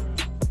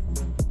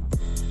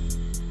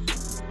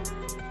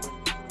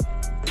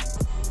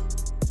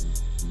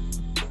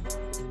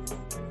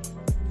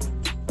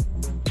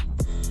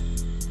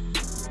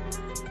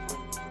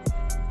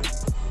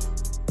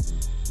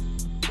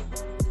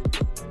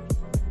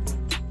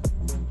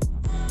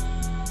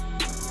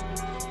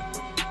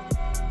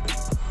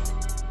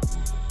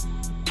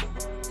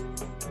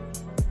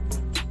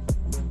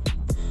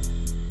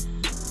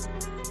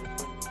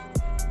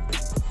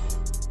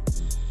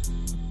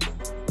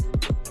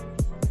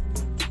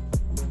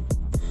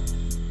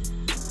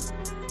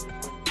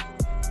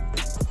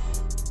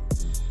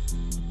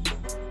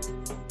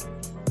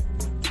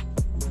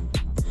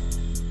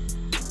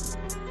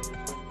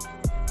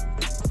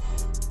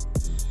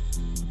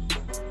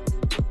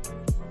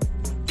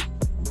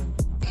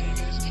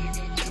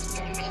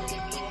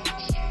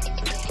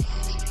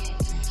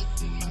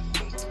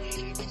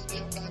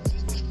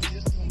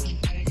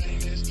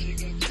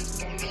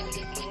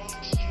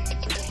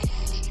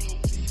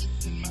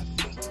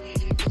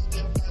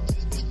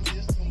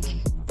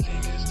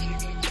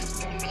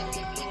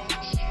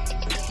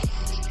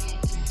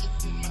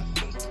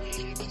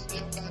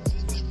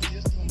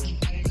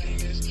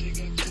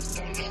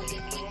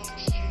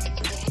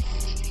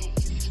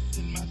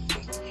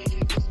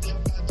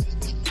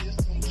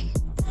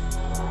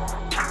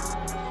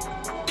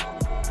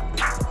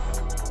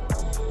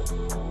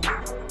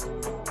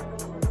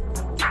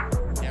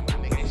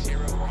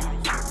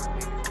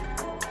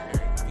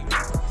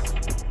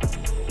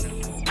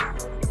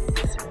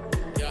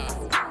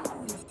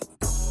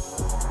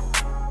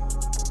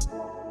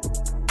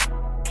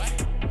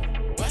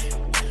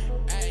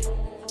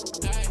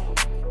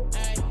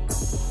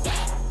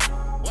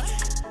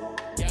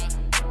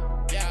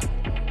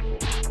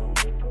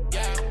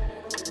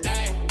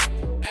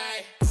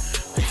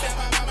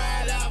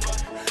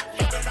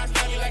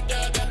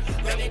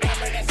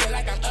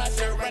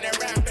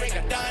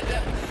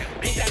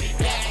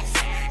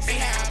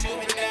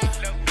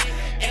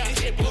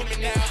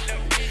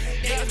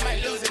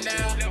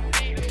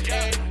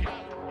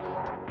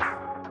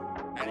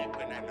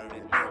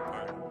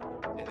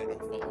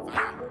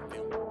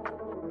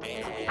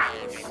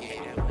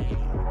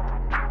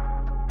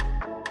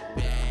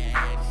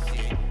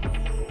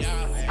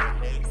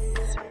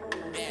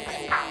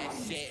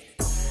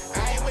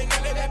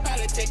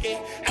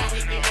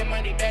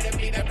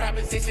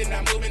 proposition.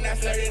 I'm moving, I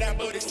slurred, I'm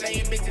booted,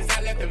 slaying bitches.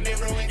 I left the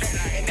mirror in.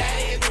 And that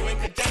is ruined,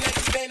 cause don't let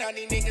you stand on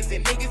these niggas.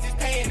 And niggas is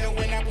paying them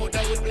when I pulled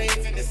up with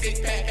blades in the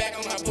 6-pack. Back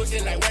on my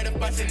bullshit, like where the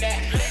bustin' at?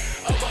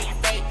 Oh, boy, you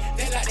fake,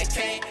 just like the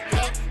chain.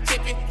 No,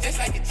 tipping, just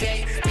like the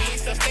J. Speed,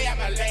 so stay out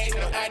my lane.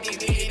 No ID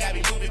needed, I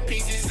be moving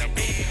pieces.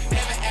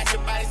 Never ask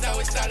your body, so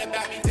it's all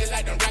about me. Just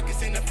like the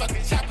rockets in the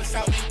fucking chopper,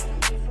 so me.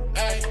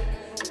 Ay,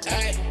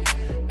 ay,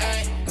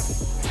 ay.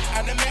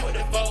 I'm the man with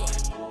the vote.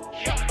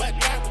 But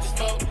God with the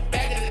smoke.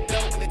 Back of the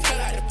dope, and the tail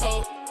out the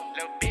pole.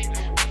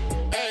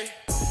 Ay,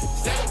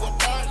 settle with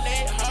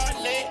parlay, hard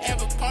lay,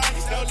 ever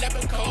parties, no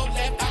leopard cold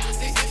left.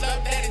 Oppositions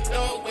up that is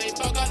no way.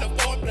 Fuck all the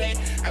foreplay.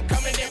 I'm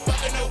coming in,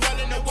 fucking the world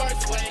in the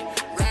worst way.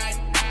 Ride,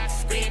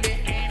 screaming,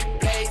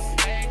 blaze,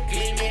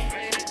 gleaming,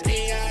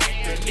 beyond,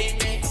 believe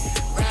me.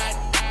 Ride,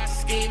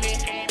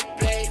 scheming,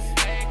 blaze,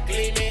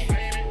 gleaming,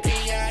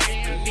 beyond,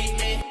 believe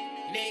me.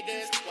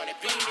 Niggas wanna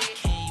be me. I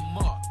came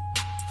up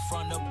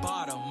from the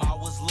bottom, I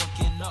was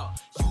looking up.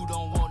 You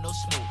don't want no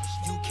smoke,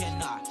 you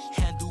cannot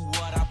handle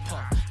what I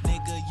pump.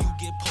 Nigga, you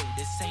get poked,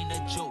 this ain't a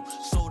joke,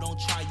 so don't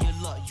try your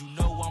luck. You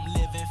know I'm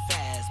living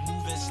fast,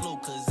 moving slow,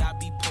 cause I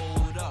be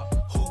pulled up.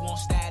 Who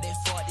wants static?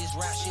 Fuck this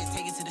rap shit,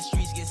 take it to the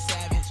streets, get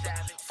savage.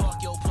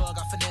 Fuck your plug,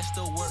 I finesse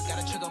the work, got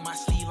a trick on my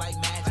sleeve like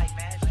magic.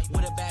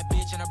 With a bad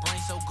bitch and a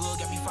brain so good,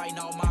 got me fighting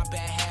all my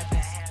bad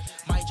habits.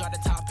 Might drop the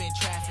top in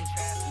traffic.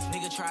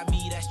 Nigga try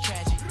me, that's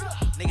tragic.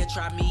 Nigga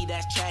try me,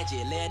 that's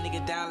tragic. Lay a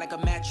nigga down like a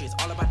mattress.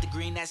 All about the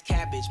green, that's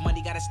cabbage.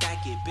 Money gotta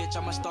stack it. Bitch,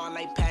 I'm a star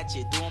like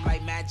Patchett. Do 'em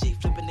like magic.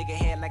 Flip a nigga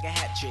head like a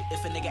hat trick.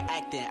 If a nigga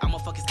acting, I'ma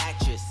fuck his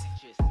actress.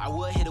 I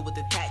would hit it with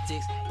the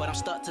tactics, but I'm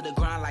stuck to the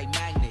grind like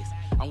magnets.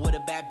 I'm with a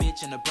bad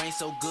bitch and the brain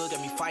so good,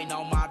 got me fighting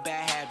all my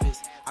bad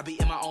habits. I be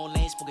in my own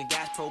lane, smoking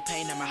gas,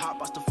 propane, and my hot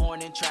box the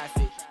foreign in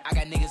traffic. I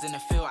got niggas in the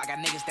field, I got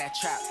niggas that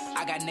trap.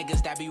 I got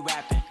niggas that be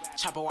rapping.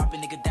 Chopper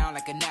whopping nigga down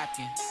like a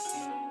napkin.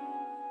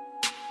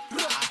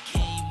 I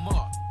came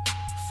up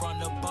from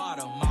the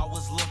bottom, I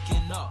was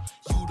looking up.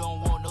 You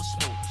don't want no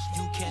smoke,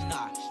 you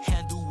cannot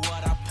handle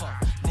what I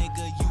pump.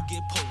 Nigga, you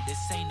get poked,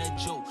 this ain't a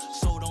joke,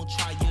 so don't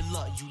try your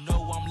luck. You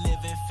know I'm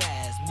living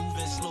fast,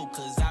 moving slow,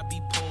 cause I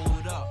be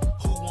pulled up.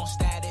 Who wants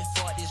static?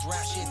 Fuck this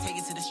rap shit, take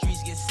it to the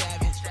streets, get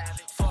savage.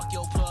 Fuck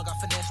your plug, I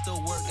finesse the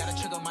work, got a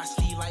trick on my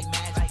sleeve like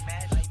magic.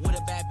 With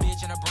a bad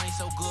bitch and a brain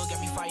so good, got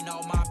me fighting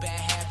all my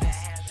bad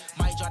habits.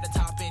 Might drop the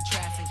top in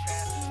traffic.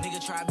 Nigga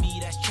try me,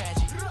 that's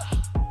tragic.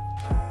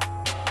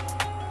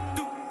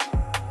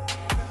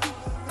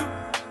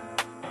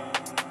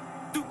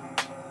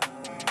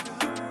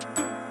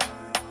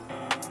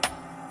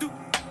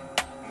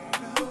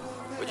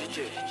 Oye,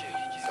 Che,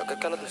 toca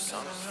aquela do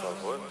Santos, por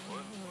favor.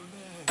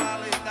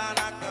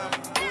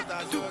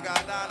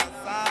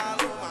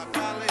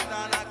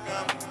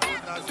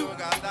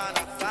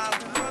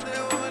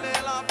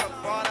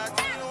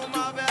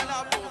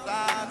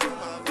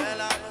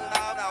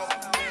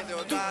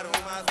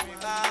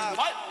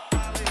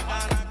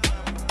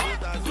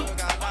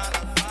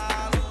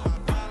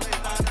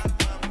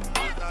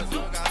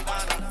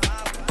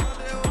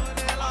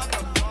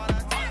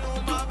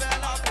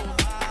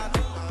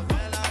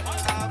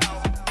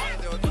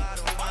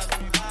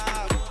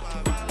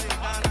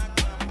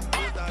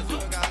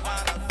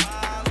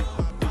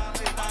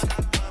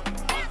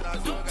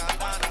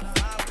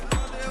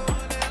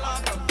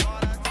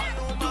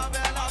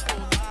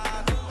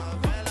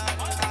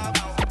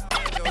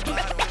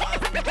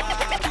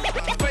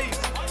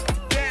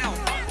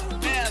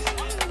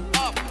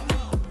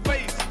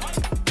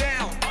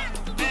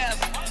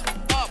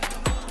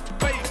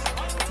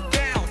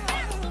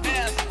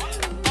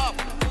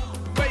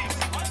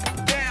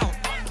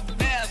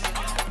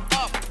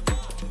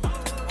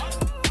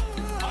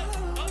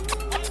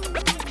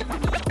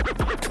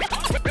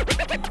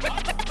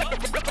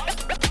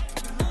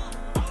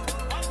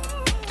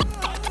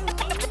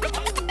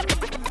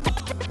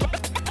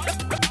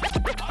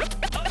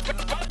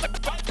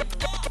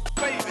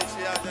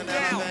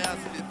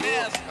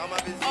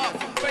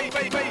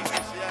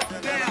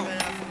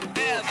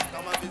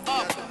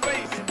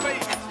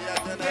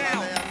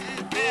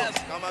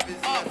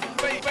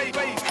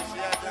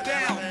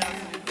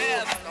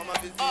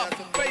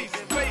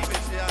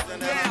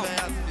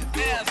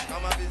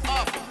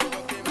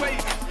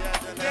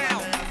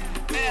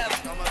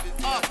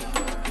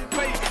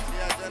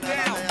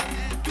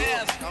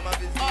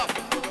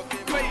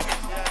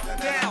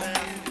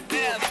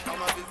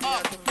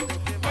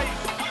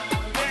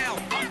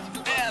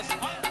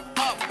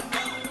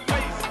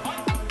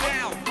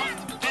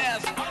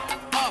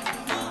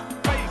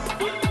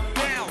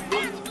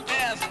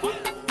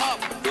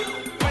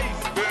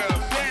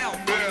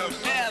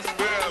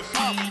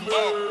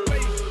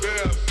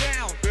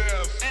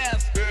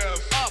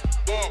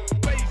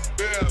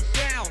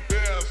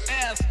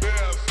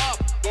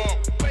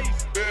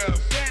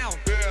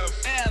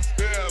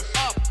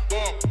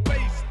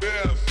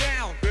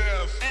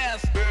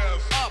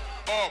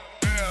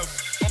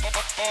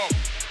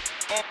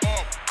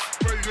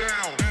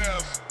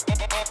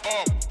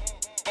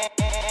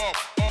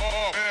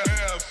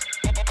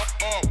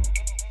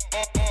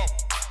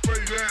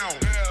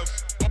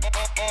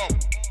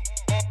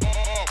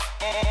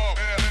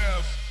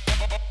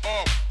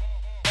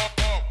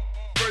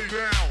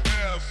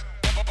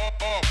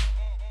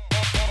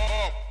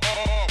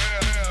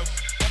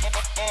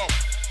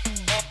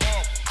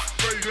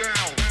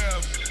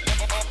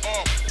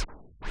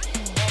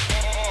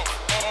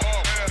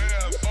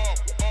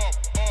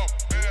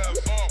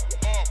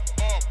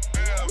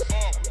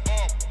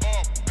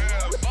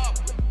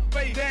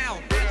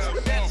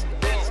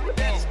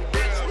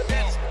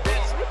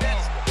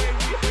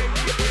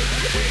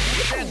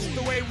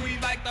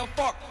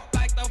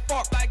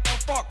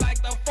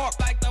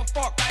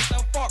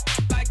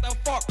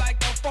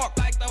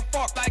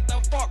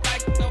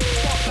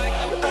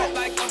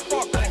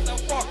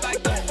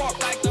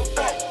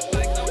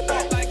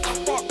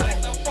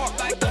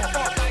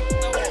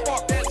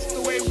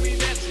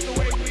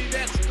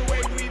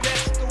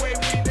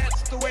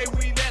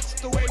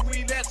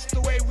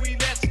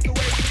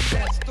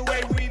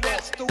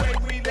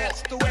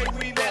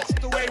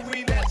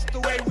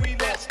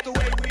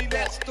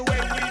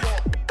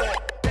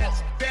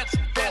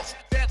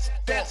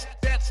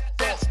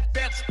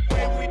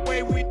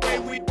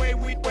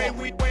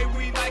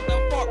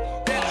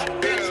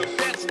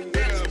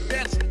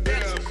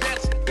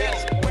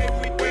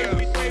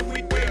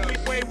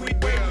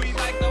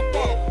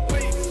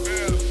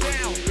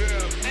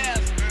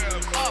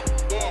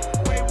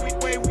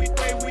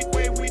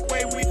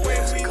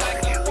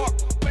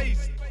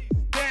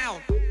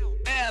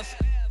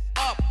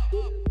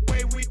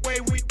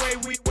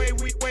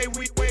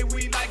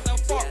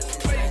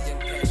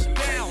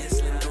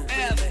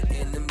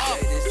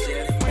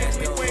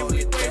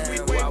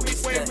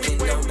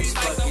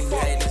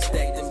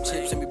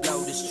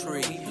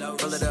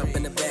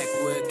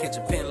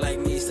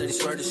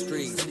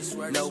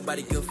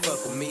 Nobody give a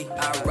fuck with me.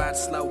 I ride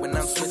slow when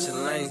I'm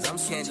switching lanes. I'm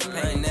candy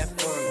painting that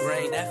foreign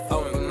grain.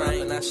 Foreign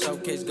grain. And I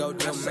showcase go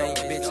to main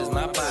bitches.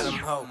 My bottom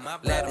hoe.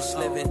 Lavish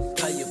living.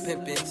 Play your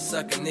pimpin'.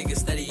 Suck a nigga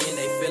steady in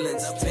they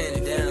feelings.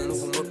 Pin down.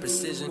 Moving with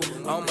precision.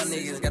 All my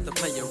niggas got to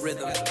play your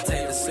rhythm.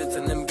 Taylor Swift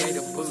and them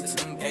gator boots.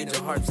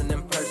 Angel hearts and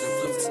them Persian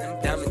flutes.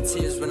 Diamond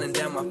tears running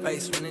down my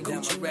face.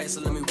 Gucci racks,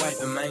 so let me wipe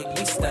it, man.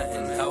 We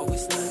stuntin', ho.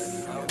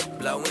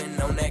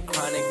 Blowing on that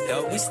chronic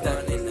dough. We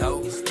stuntin',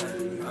 ho.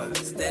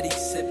 Steady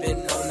sippin'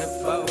 on the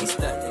boat. We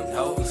stuntin',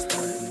 ho.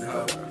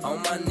 All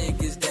my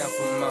niggas down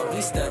for more.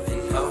 We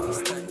stuntin', ho.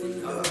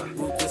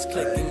 Ruthless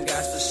clicking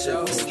guys for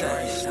show. We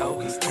stuntin', ho.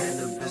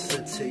 Cannabis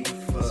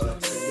sativa.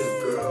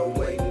 Your girl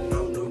waiting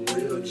on the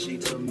real G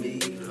to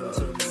meet her.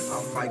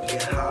 I might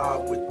get high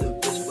with the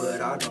bitch,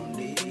 but I don't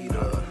need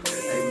her.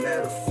 Hey,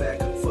 matter of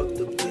fact, fuck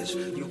the bitch,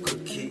 you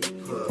could keep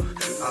her.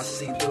 I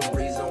see the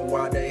reason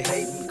why they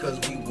hatin', cause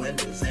we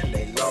winners and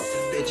they lost.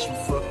 Bitch, you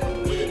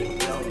fucking with a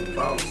young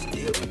boss,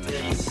 still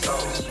in the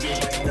sauce. You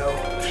ain't know,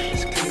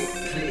 it's click,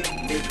 click,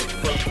 nigga,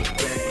 fuck the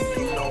game.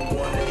 You don't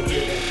wanna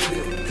hear that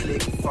click,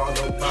 click,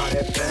 followed by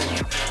that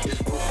game.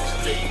 It's ruthless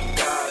clicking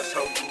guys,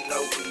 hope you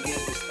know we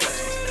in this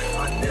thing.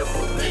 I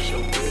never met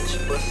your bitch,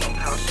 but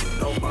somehow she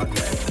know my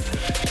name.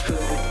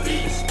 Could it be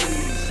the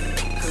steez?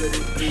 Could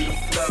it be the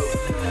flow?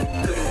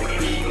 Could it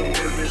be the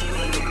lyrics?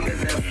 Could it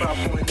be that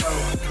 5.0?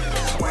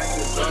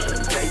 Swangers on the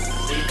dates,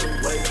 either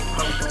way I'm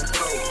home on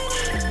cold.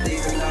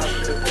 Legalize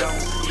the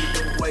don't,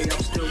 either way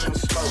I'm still gon'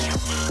 smoke.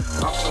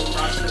 I'm so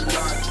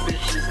nonchalant,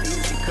 bitch, it's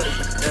easy cause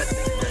it's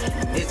nothing.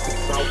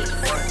 Niggas always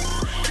front,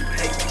 you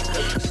hate me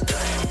cause we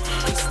stunning.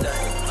 We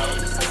stunning,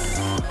 hoes.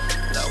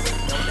 Blowing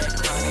on that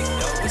chronic,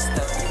 though we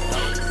stunning,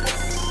 hoes.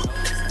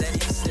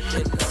 Steady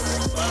sipping on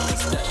the phone, we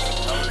stunning,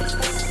 hoes.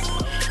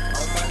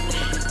 All my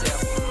niggas down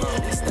for more,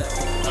 we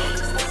stunning,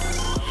 hoes.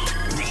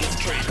 Real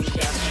trade, we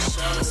got the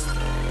shows.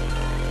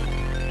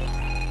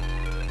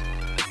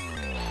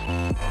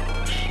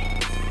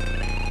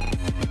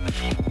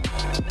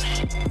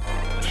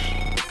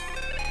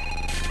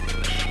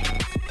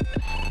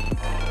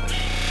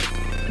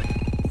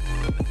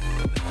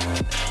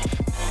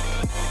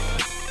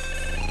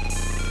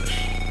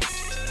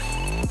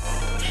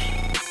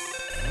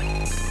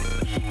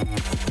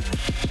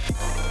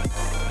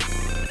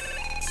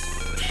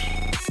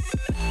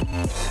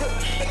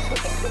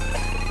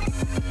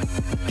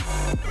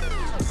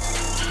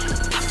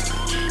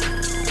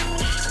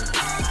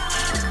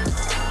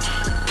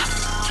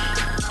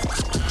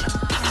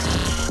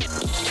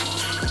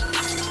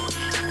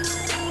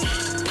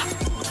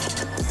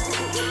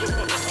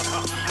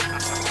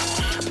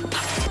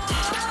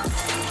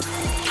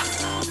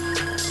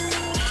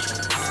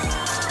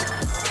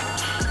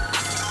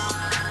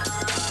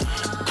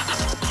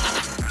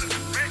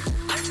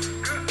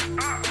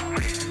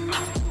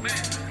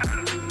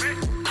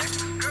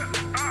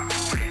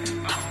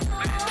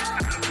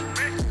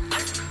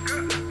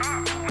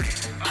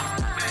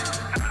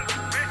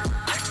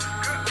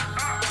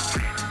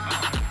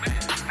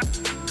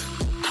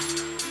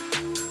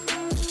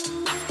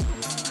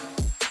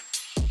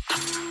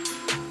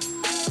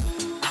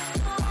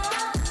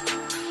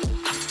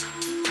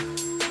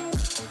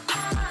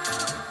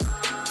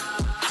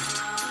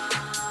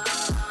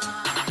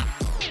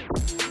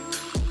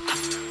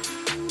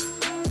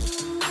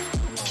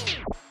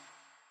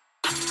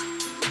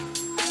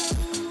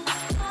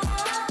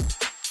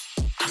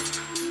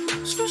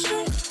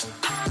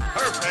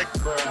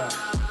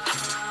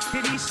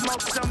 Did he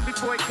smoke something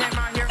before he came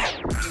out here?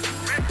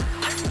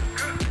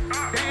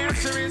 The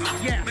answer is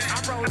yes.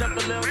 I rolled up a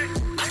little.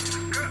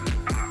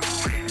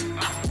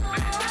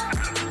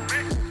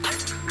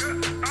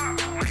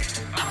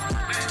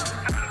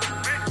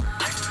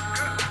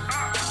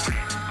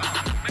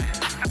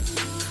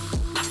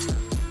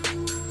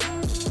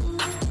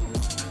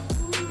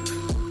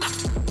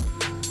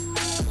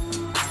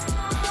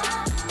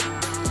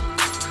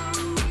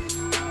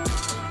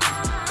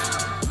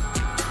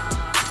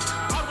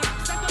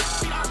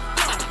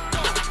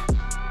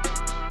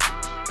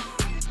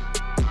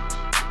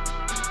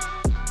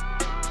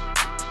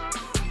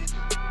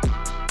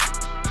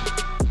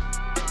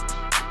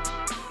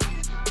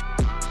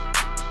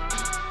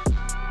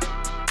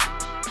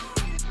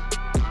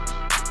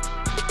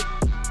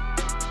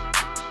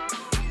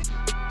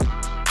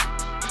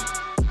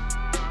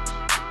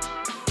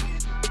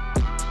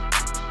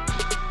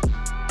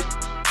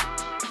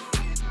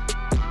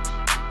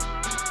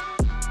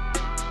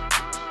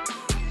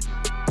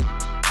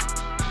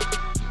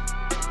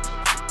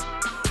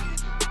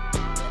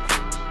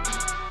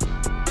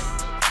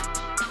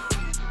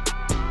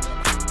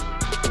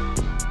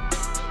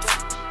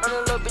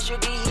 Bitch, you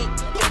get hit.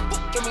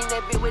 Give me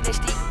that bit with that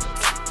stick.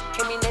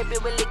 Give me that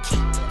bit with the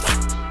key.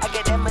 I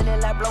get that money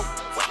like blow.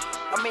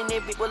 I'm in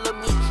that bit with Lil'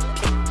 me.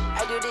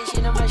 I do this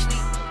shit in my sleep.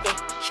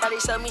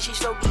 Shawty saw me, she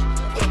so deep.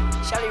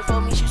 Shawty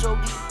for me, she so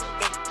deep.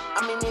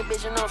 I'm in that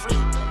bitch and I'm free.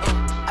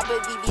 I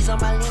put VVs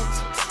on my limbs.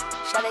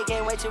 Shawty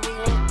can't wait to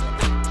relent.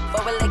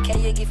 For a little K,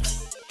 you get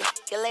fit.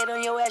 Get laid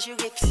on your ass, you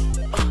get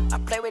fit. I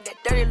play with that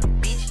dirty little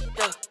bitch.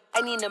 I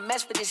need a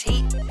mess for this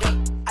heat.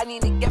 I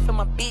need a gift for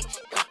my bitch.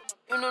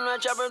 You know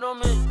that chopper don't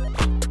me.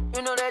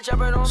 You know that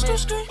chopper don't me.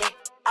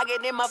 I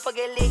get that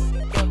motherfucking lick.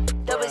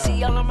 Double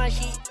C all on my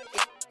sheet.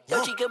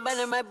 Yo, she come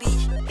in my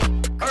beach.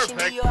 Christian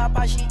Dior out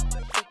my sheet.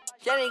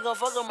 Shawty gon'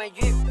 fuck on my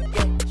drip.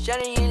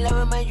 Shawty in love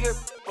with my drip.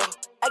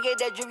 I get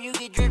that drip, you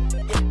get drip.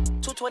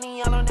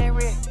 220 all on that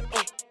red.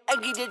 I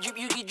get that drip,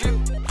 you get drip.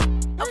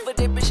 I'm for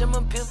that bitch, I'm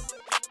a pimp.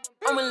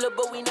 I'm a little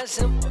but we not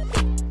simple.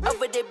 I'm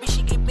for that bitch,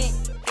 she get big.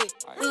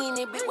 We ain't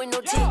that bitch with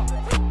no teeth.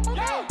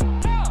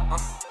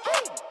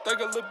 They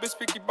got little bitch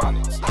speaky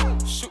bonics.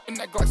 Shooting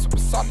that Glock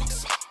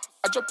supersonics.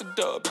 I dropped the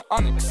dub in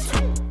Onyx.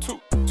 Two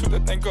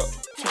that thing up.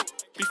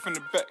 Beef in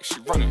the back, she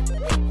running.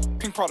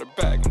 Pink product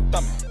bag, I'm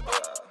thumbing.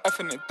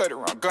 Effing in 30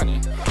 round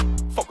gunning.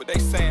 Fuck what they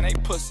saying, they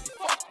pussy.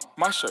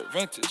 My shirt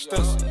vintage,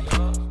 dusty.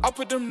 I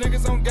put them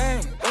niggas on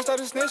game. They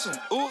started snitching.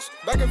 Oops,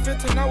 back in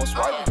 15 I was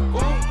swiping.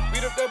 Ooh,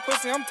 beat up that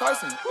pussy, I'm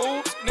Tyson.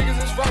 Oops,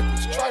 niggas is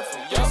rappers,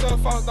 trifling. Your cell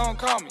phones don't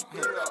call me.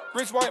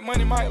 Rich white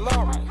money might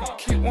Lowry.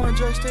 Keep one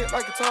joystick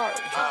like Atari.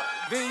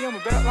 Video in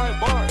my back like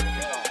Barry.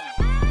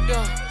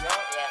 Yeah.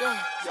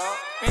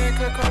 Me and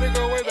Cut Carter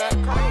go way back.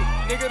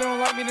 Nigga don't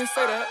like me, then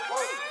say that.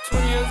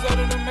 20 years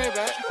older than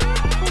Maybach.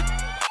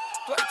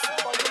 Flex.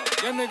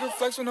 Young nigga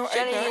flex with no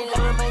Shawty A-back. ain't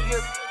loving my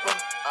drip.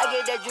 I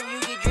get that drip, you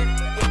get drip.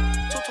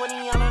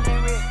 220 all on that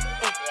red.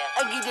 I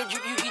get that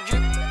drip, you get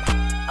drip.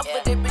 I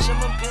put that bitch in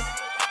my pimp.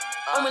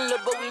 I'm in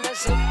love, but we not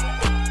simp.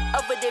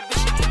 I put that bitch,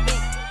 she get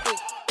big.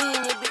 We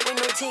in that bitch with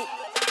no team.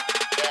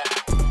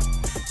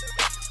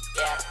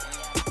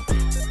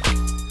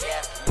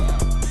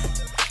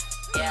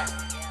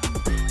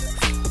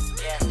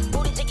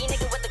 Booty jiggy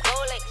nigga with the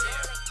gold links.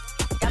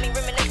 Got me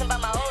reminiscing about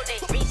my old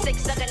days.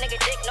 3-6 sucker nigga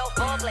dick, no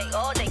foreplay.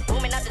 All day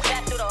booming out the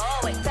trap through the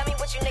hallway. Tell me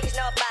what you niggas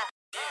know about.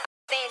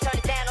 Saying turn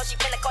it down, or she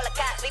finna call the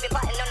cops. Leaving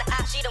plotting on the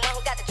op, she the one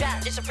who got the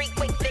drop. Just a free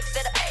quick fix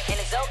it up, and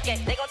it's okay.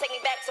 They gon' take me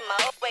back to my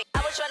old way.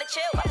 I was trying to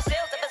chill, pop the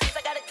sales, ever since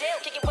I got a deal.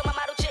 Kicking with my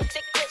model chick,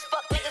 sick bitch,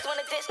 fuck niggas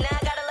wanna diss. Now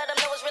I gotta let them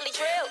know it's really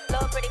trill.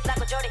 Love pretty flock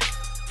with Jordy.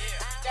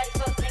 Dirty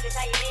fuck niggas,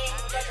 how you been?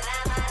 Touching my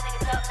mind,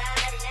 niggas talk time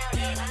every now and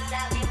then.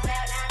 Stop getting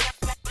loud now.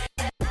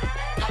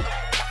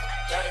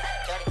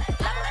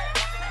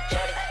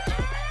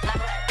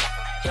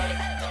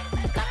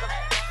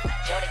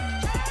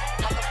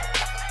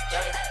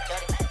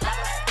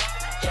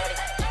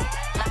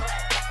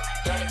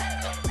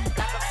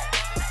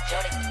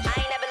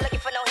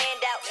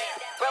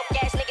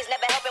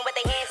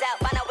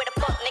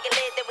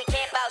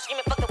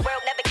 Screaming fuck the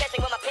world, never catch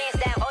me with my pants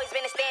down. Always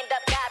been a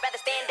stand-up guy,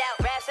 rather stand out.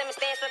 Rap Simmons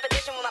stands for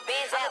position with my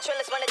bands out. I'm the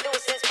trillest, wanna do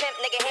it since pimp,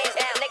 nigga hands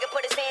down. Nigga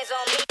put his hands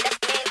on me, that's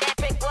the man down.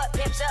 Trick what,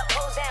 pimps up,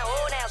 hoes down,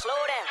 hold down,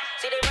 slow down.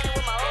 See they running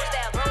with my old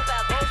style,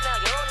 profile, goals now,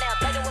 you old now,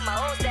 plugging with my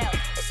old style.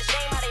 It's a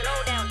shame how they low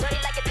down, dirty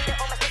like a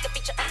Adidas on my sneaker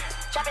feature.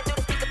 Chopping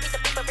through the speaker, piece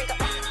of paper, ring up.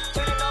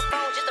 Turning off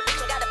phones just to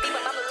reach and gotta beep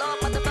him. I'm the Lord,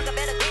 motherfucker,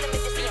 better greet him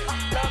if you see him.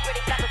 Love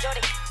pretty flock with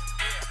Jordy.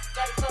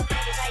 Dirty fuck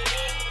niggas, how you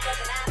been?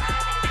 Touching my mind,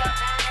 niggas talk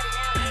time every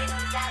now and then.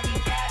 On the side, you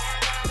down, now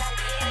I'm trying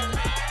to get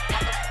him.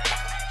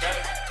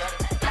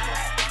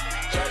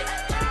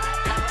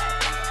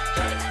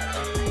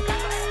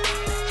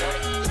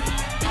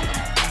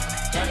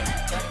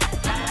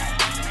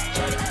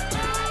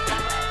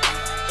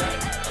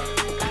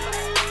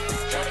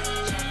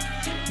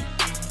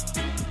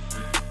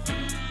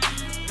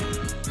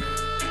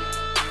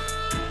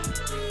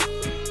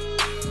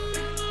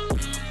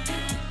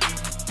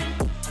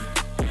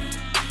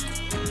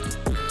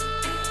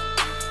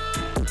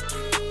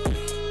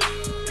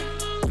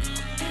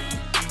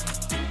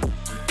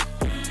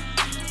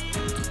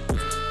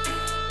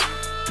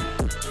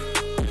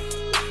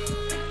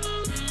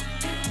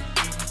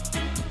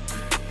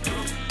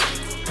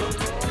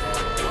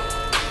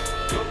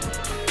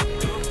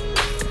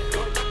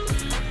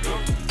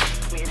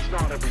 It's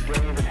not every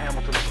day that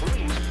Hamilton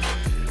please.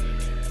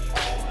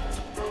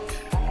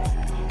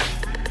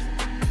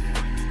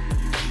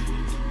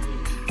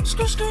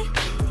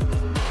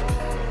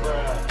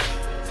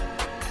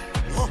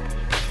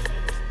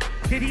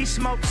 Did he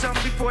smoke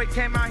something before he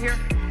came out here?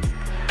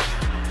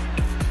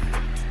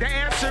 The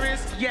answer is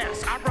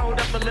yes. I rolled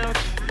up a little.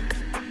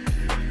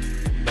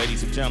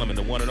 Ladies and gentlemen,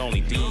 the one and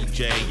only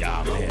DJ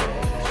Yamez.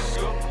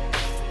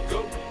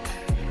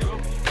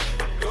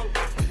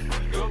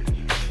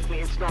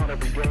 It's not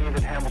every day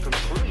that Hamilton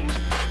please.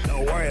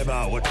 Don't worry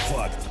about what the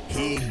fuck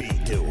he be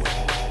doing.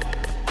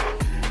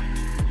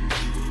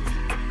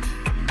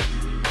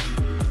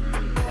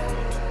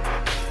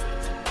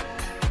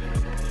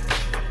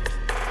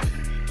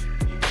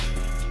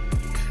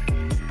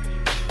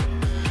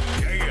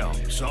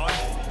 Damn, son,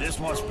 this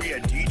must be a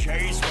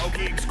DJ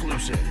Smokey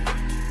exclusive.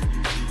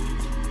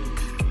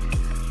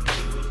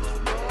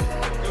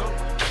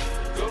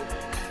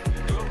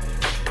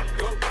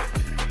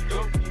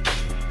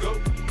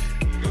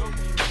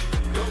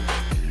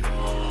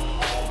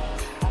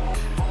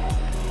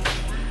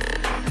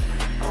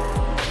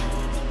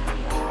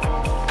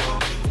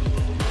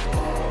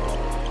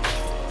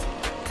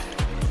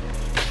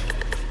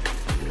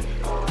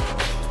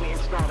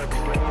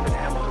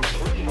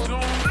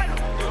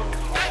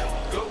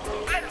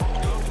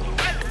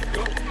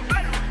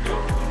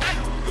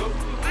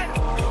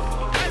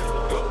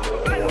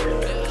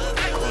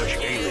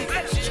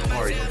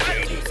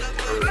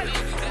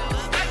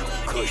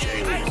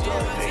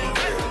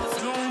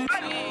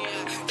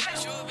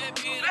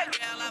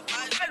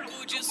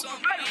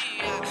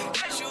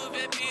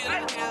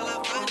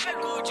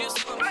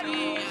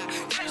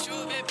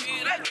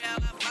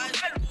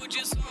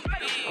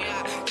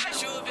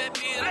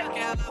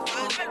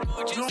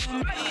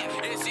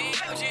 Esse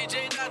é o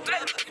DJ da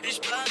tropa,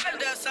 explana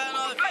dessa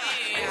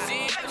novinha. Esse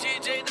é o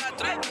DJ da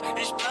tropa,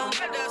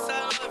 explana dessa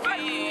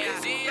novinha.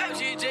 Esse é o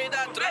DJ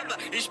da tropa,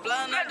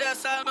 explana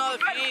dessa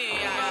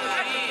novinha.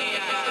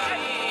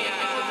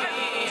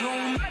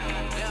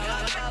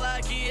 Ela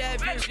fala que é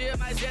virgem,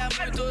 mas é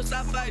muito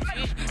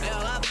safadinha.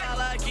 Ela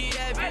fala que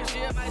é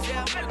virgem, mas é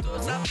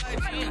muito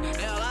safadinha.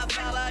 Ela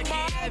fala que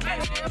é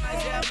virgem,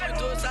 mas é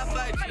muito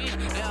safadinha.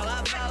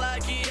 Ela fala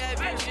que é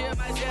virgem,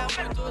 mas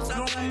é muito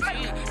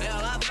safadinha.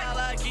 Ela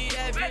fala que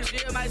é é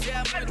virgem, mas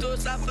é muito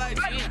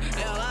safadinha.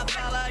 Ela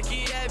fala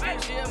que é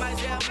virgem,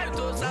 mas é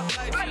muito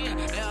safadinha.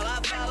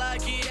 Ela fala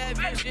que é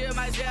virgem,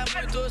 mas é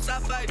muito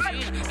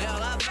safadinha.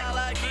 Ela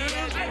fala que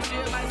é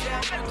virgem, mas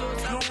é muito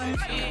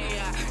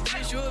safadinha.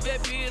 De chover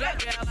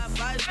piranha, ela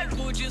faz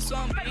bico de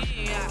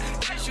sombrinha.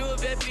 De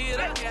chover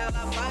piranha,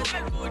 ela faz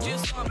bico de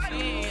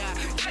sombrinha.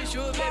 De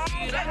chover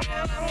piranha,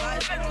 ela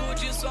faz bico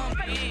de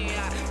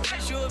sombrinha.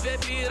 De chover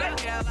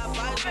piranha, ela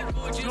faz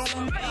bico de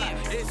sombrinha.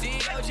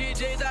 Esse é o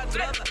DJ da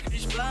tropa,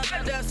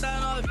 explana dessa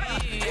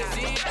novinha.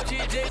 Esse é o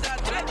DJ da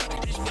tropa,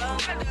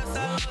 explana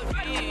dessa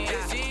novinha.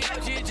 Esse é o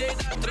DJ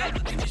da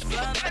tropa,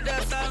 explana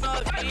dessa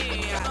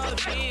novinha.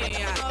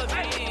 Novinha,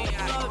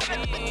 novinha,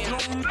 novinha.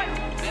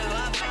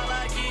 Ela fala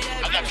que é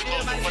virgem,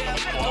 mas é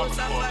muito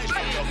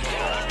safadinha.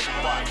 Ela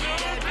fala que é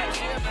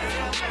virgem, mas é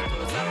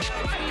muito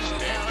safadinha.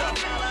 Ela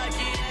fala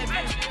que é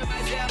virgem,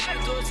 mas é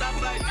muito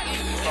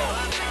safadinha.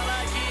 Ela fala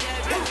que é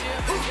virgem, mas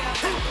é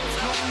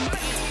muito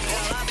safadinha.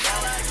 Ela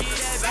fala que é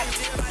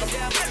virgem, mas é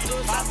muito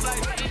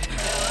safadinha.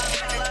 Ela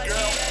fala que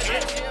é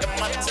virgem,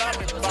 mas é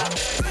muito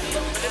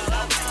safadinha.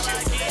 Ela fala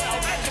que é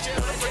virgem,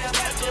 mas é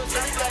muito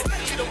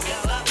safadinha.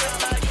 Ela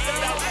fala que é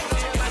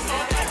virgem, mas é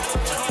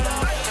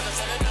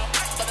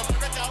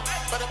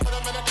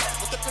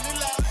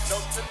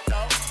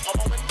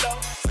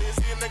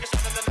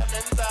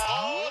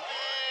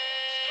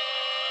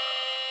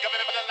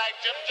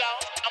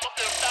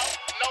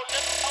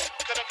muito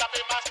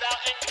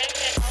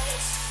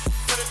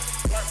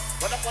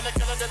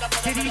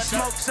Did he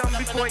smoke some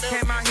before he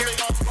came out here? The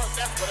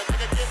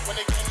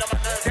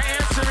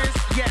answer is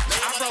yes. I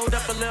rolled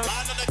up a little.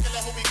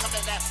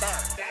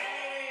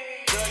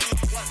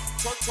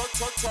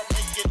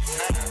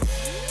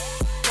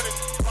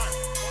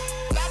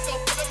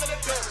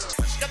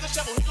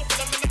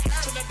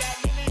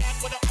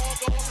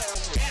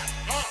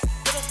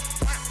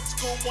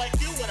 Schoolboy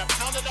Q with a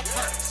pound of the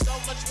perk. So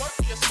much work,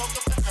 you smoke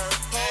up the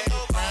earth.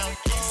 Polo ground,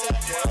 keys at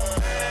work.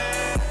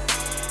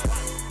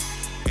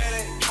 Get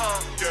it,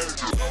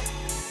 dirty.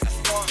 That's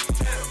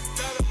Montana.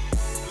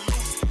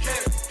 Loose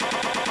cannon.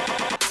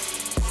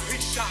 He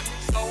shot me,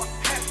 so I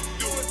had to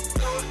do it.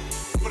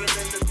 Put him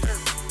in the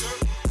dirt.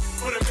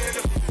 Put him in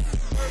the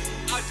dirt.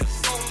 I just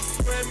saw him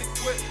swimming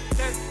with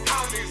 10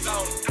 homies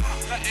on him.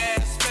 Her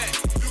ass fat,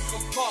 you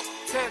can pop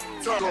 10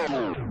 times.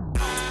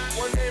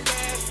 When they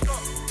mask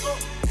up,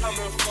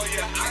 coming for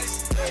your ice.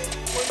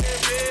 When they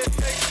red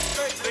take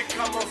straight, they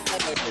coming for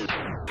me.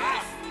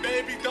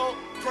 Baby, don't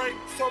pray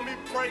for me,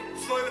 pray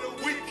for the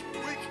weak.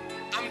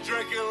 I'm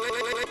drinking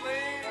lean.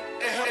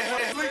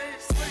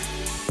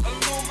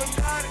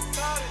 Illuminati,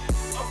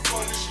 I'm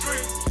from the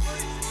streets.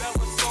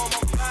 Never saw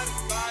my body.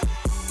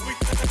 We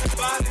took the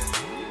body.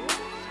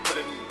 Put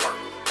it in work.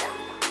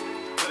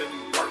 Put it in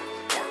work.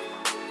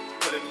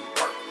 Put it in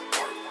work.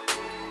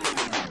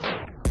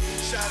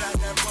 Shout out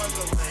that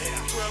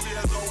motherland. 12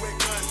 years old with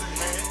guns in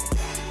hand.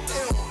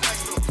 They don't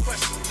ask no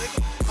questions, nigga.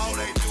 All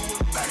they do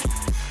is bang,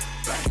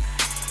 bang,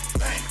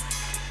 bang.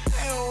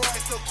 They don't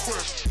ask no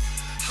questions.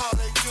 How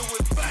they do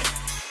is bang,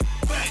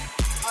 bang.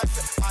 I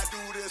said, I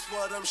do this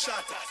for them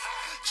shotters.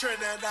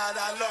 Trinidad,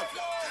 I love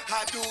you.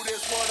 I do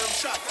this for them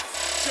shotters.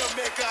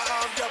 Jamaica,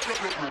 I'm the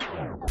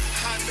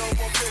I know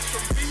a bitch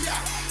from VI.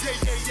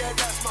 Yeah,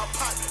 that's my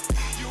partner.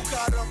 You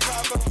got a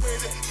problem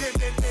with it, then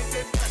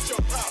that's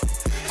your problem.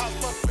 I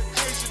fuck with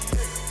Asian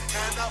niggas,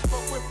 and I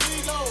fuck with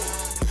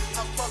Beagles.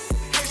 I fuck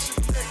with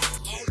Haitian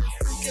niggas.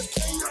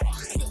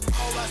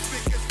 All I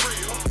speak is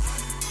real.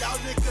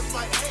 Y'all niggas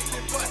might hate me,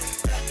 but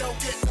that don't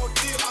get no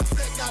deal. I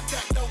said now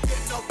that don't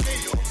get no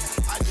deal.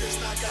 I just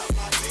not got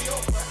my deal,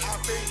 but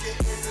I've been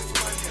getting this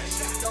money.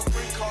 Don't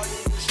bring call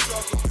in the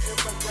struggle.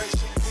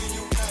 Immigration, give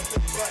you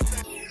nothing but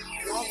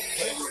walk,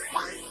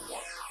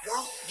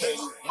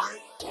 nigga,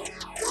 walk,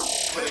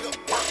 nigga,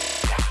 walk.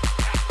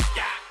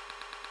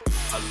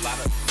 A lot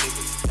of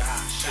niggas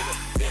die,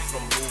 should've been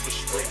from moving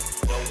straight.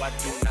 No, I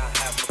do not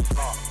have a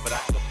car, but I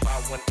could buy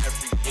one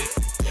every week.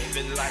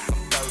 Living like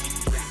I'm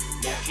 33,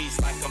 no keys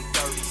like I'm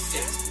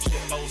 36. Shit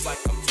hoes like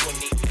I'm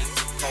 28,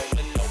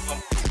 Coleman, no, I'm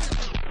oh,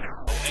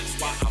 that's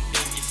why I'm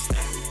in your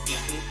stack,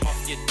 eating off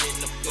your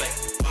dinner plate.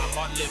 My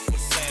heart live with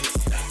Santa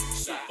stack,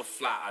 super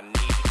fly, I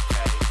need a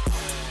cash.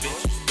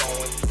 Bitches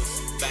throwing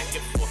pussy back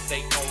and forth,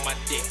 they on my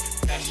dick.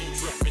 Passion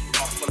dripping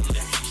off her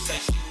lip, she said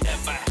she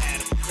never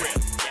had a grip.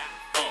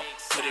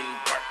 Put in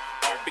work,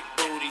 all big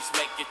booties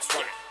make it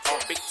twerk. All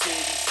big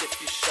titties if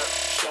you shirt,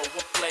 show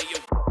a player.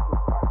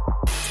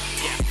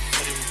 Yeah,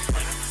 put in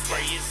work,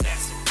 spray his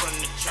ass in front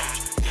of the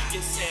church.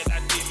 Nigga said I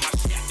did my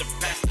shit, the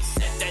pastor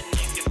said that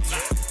nigga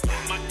turn.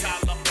 Put my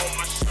collar on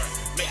my shirt,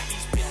 make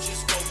these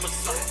bitches go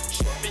berserk.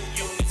 Shipping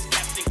units,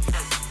 Captain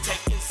Kirk,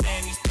 taking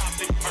Sandy's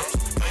popping purse.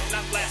 Might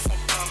not last,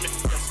 I'm coming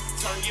first.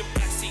 Turn your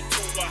backseat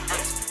to a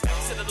hearse. Back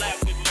to the lab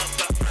with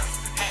Mother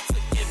Earth. Had to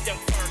give them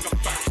burger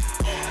first.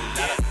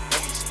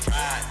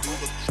 Do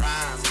the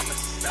crimes on the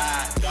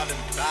side, y'all done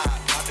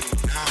died, y'all done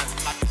nines,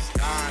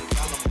 Pakistan,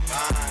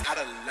 Columbine, out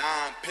of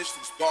line,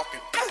 pistols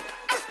barking,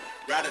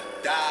 rather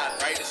die,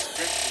 write a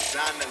script,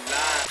 design the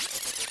line.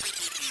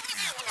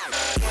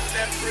 Want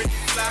that pretty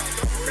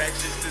locker,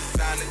 ratchets,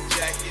 designer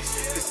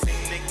jackets. The same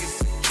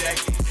niggas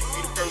jacket. Be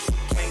the first who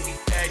claim we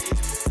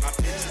faggots. My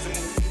bitches are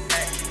movie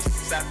actors.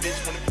 Side bitch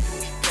wanna be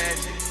movie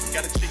pageant.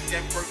 Got a chick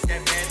that work that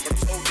man, but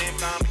so damn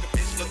time make a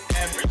bitch look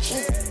average.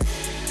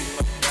 Be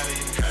fuck out of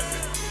your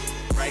heaven.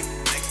 Right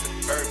next to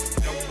birds.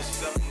 Know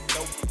what's up,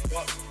 know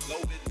what's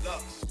loaded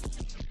lux.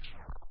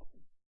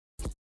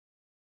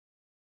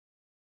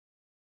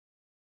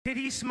 Did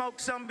he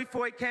smoke something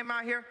before he came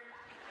out here?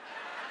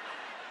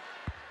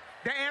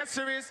 The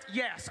answer is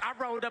yes. I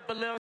rolled up a little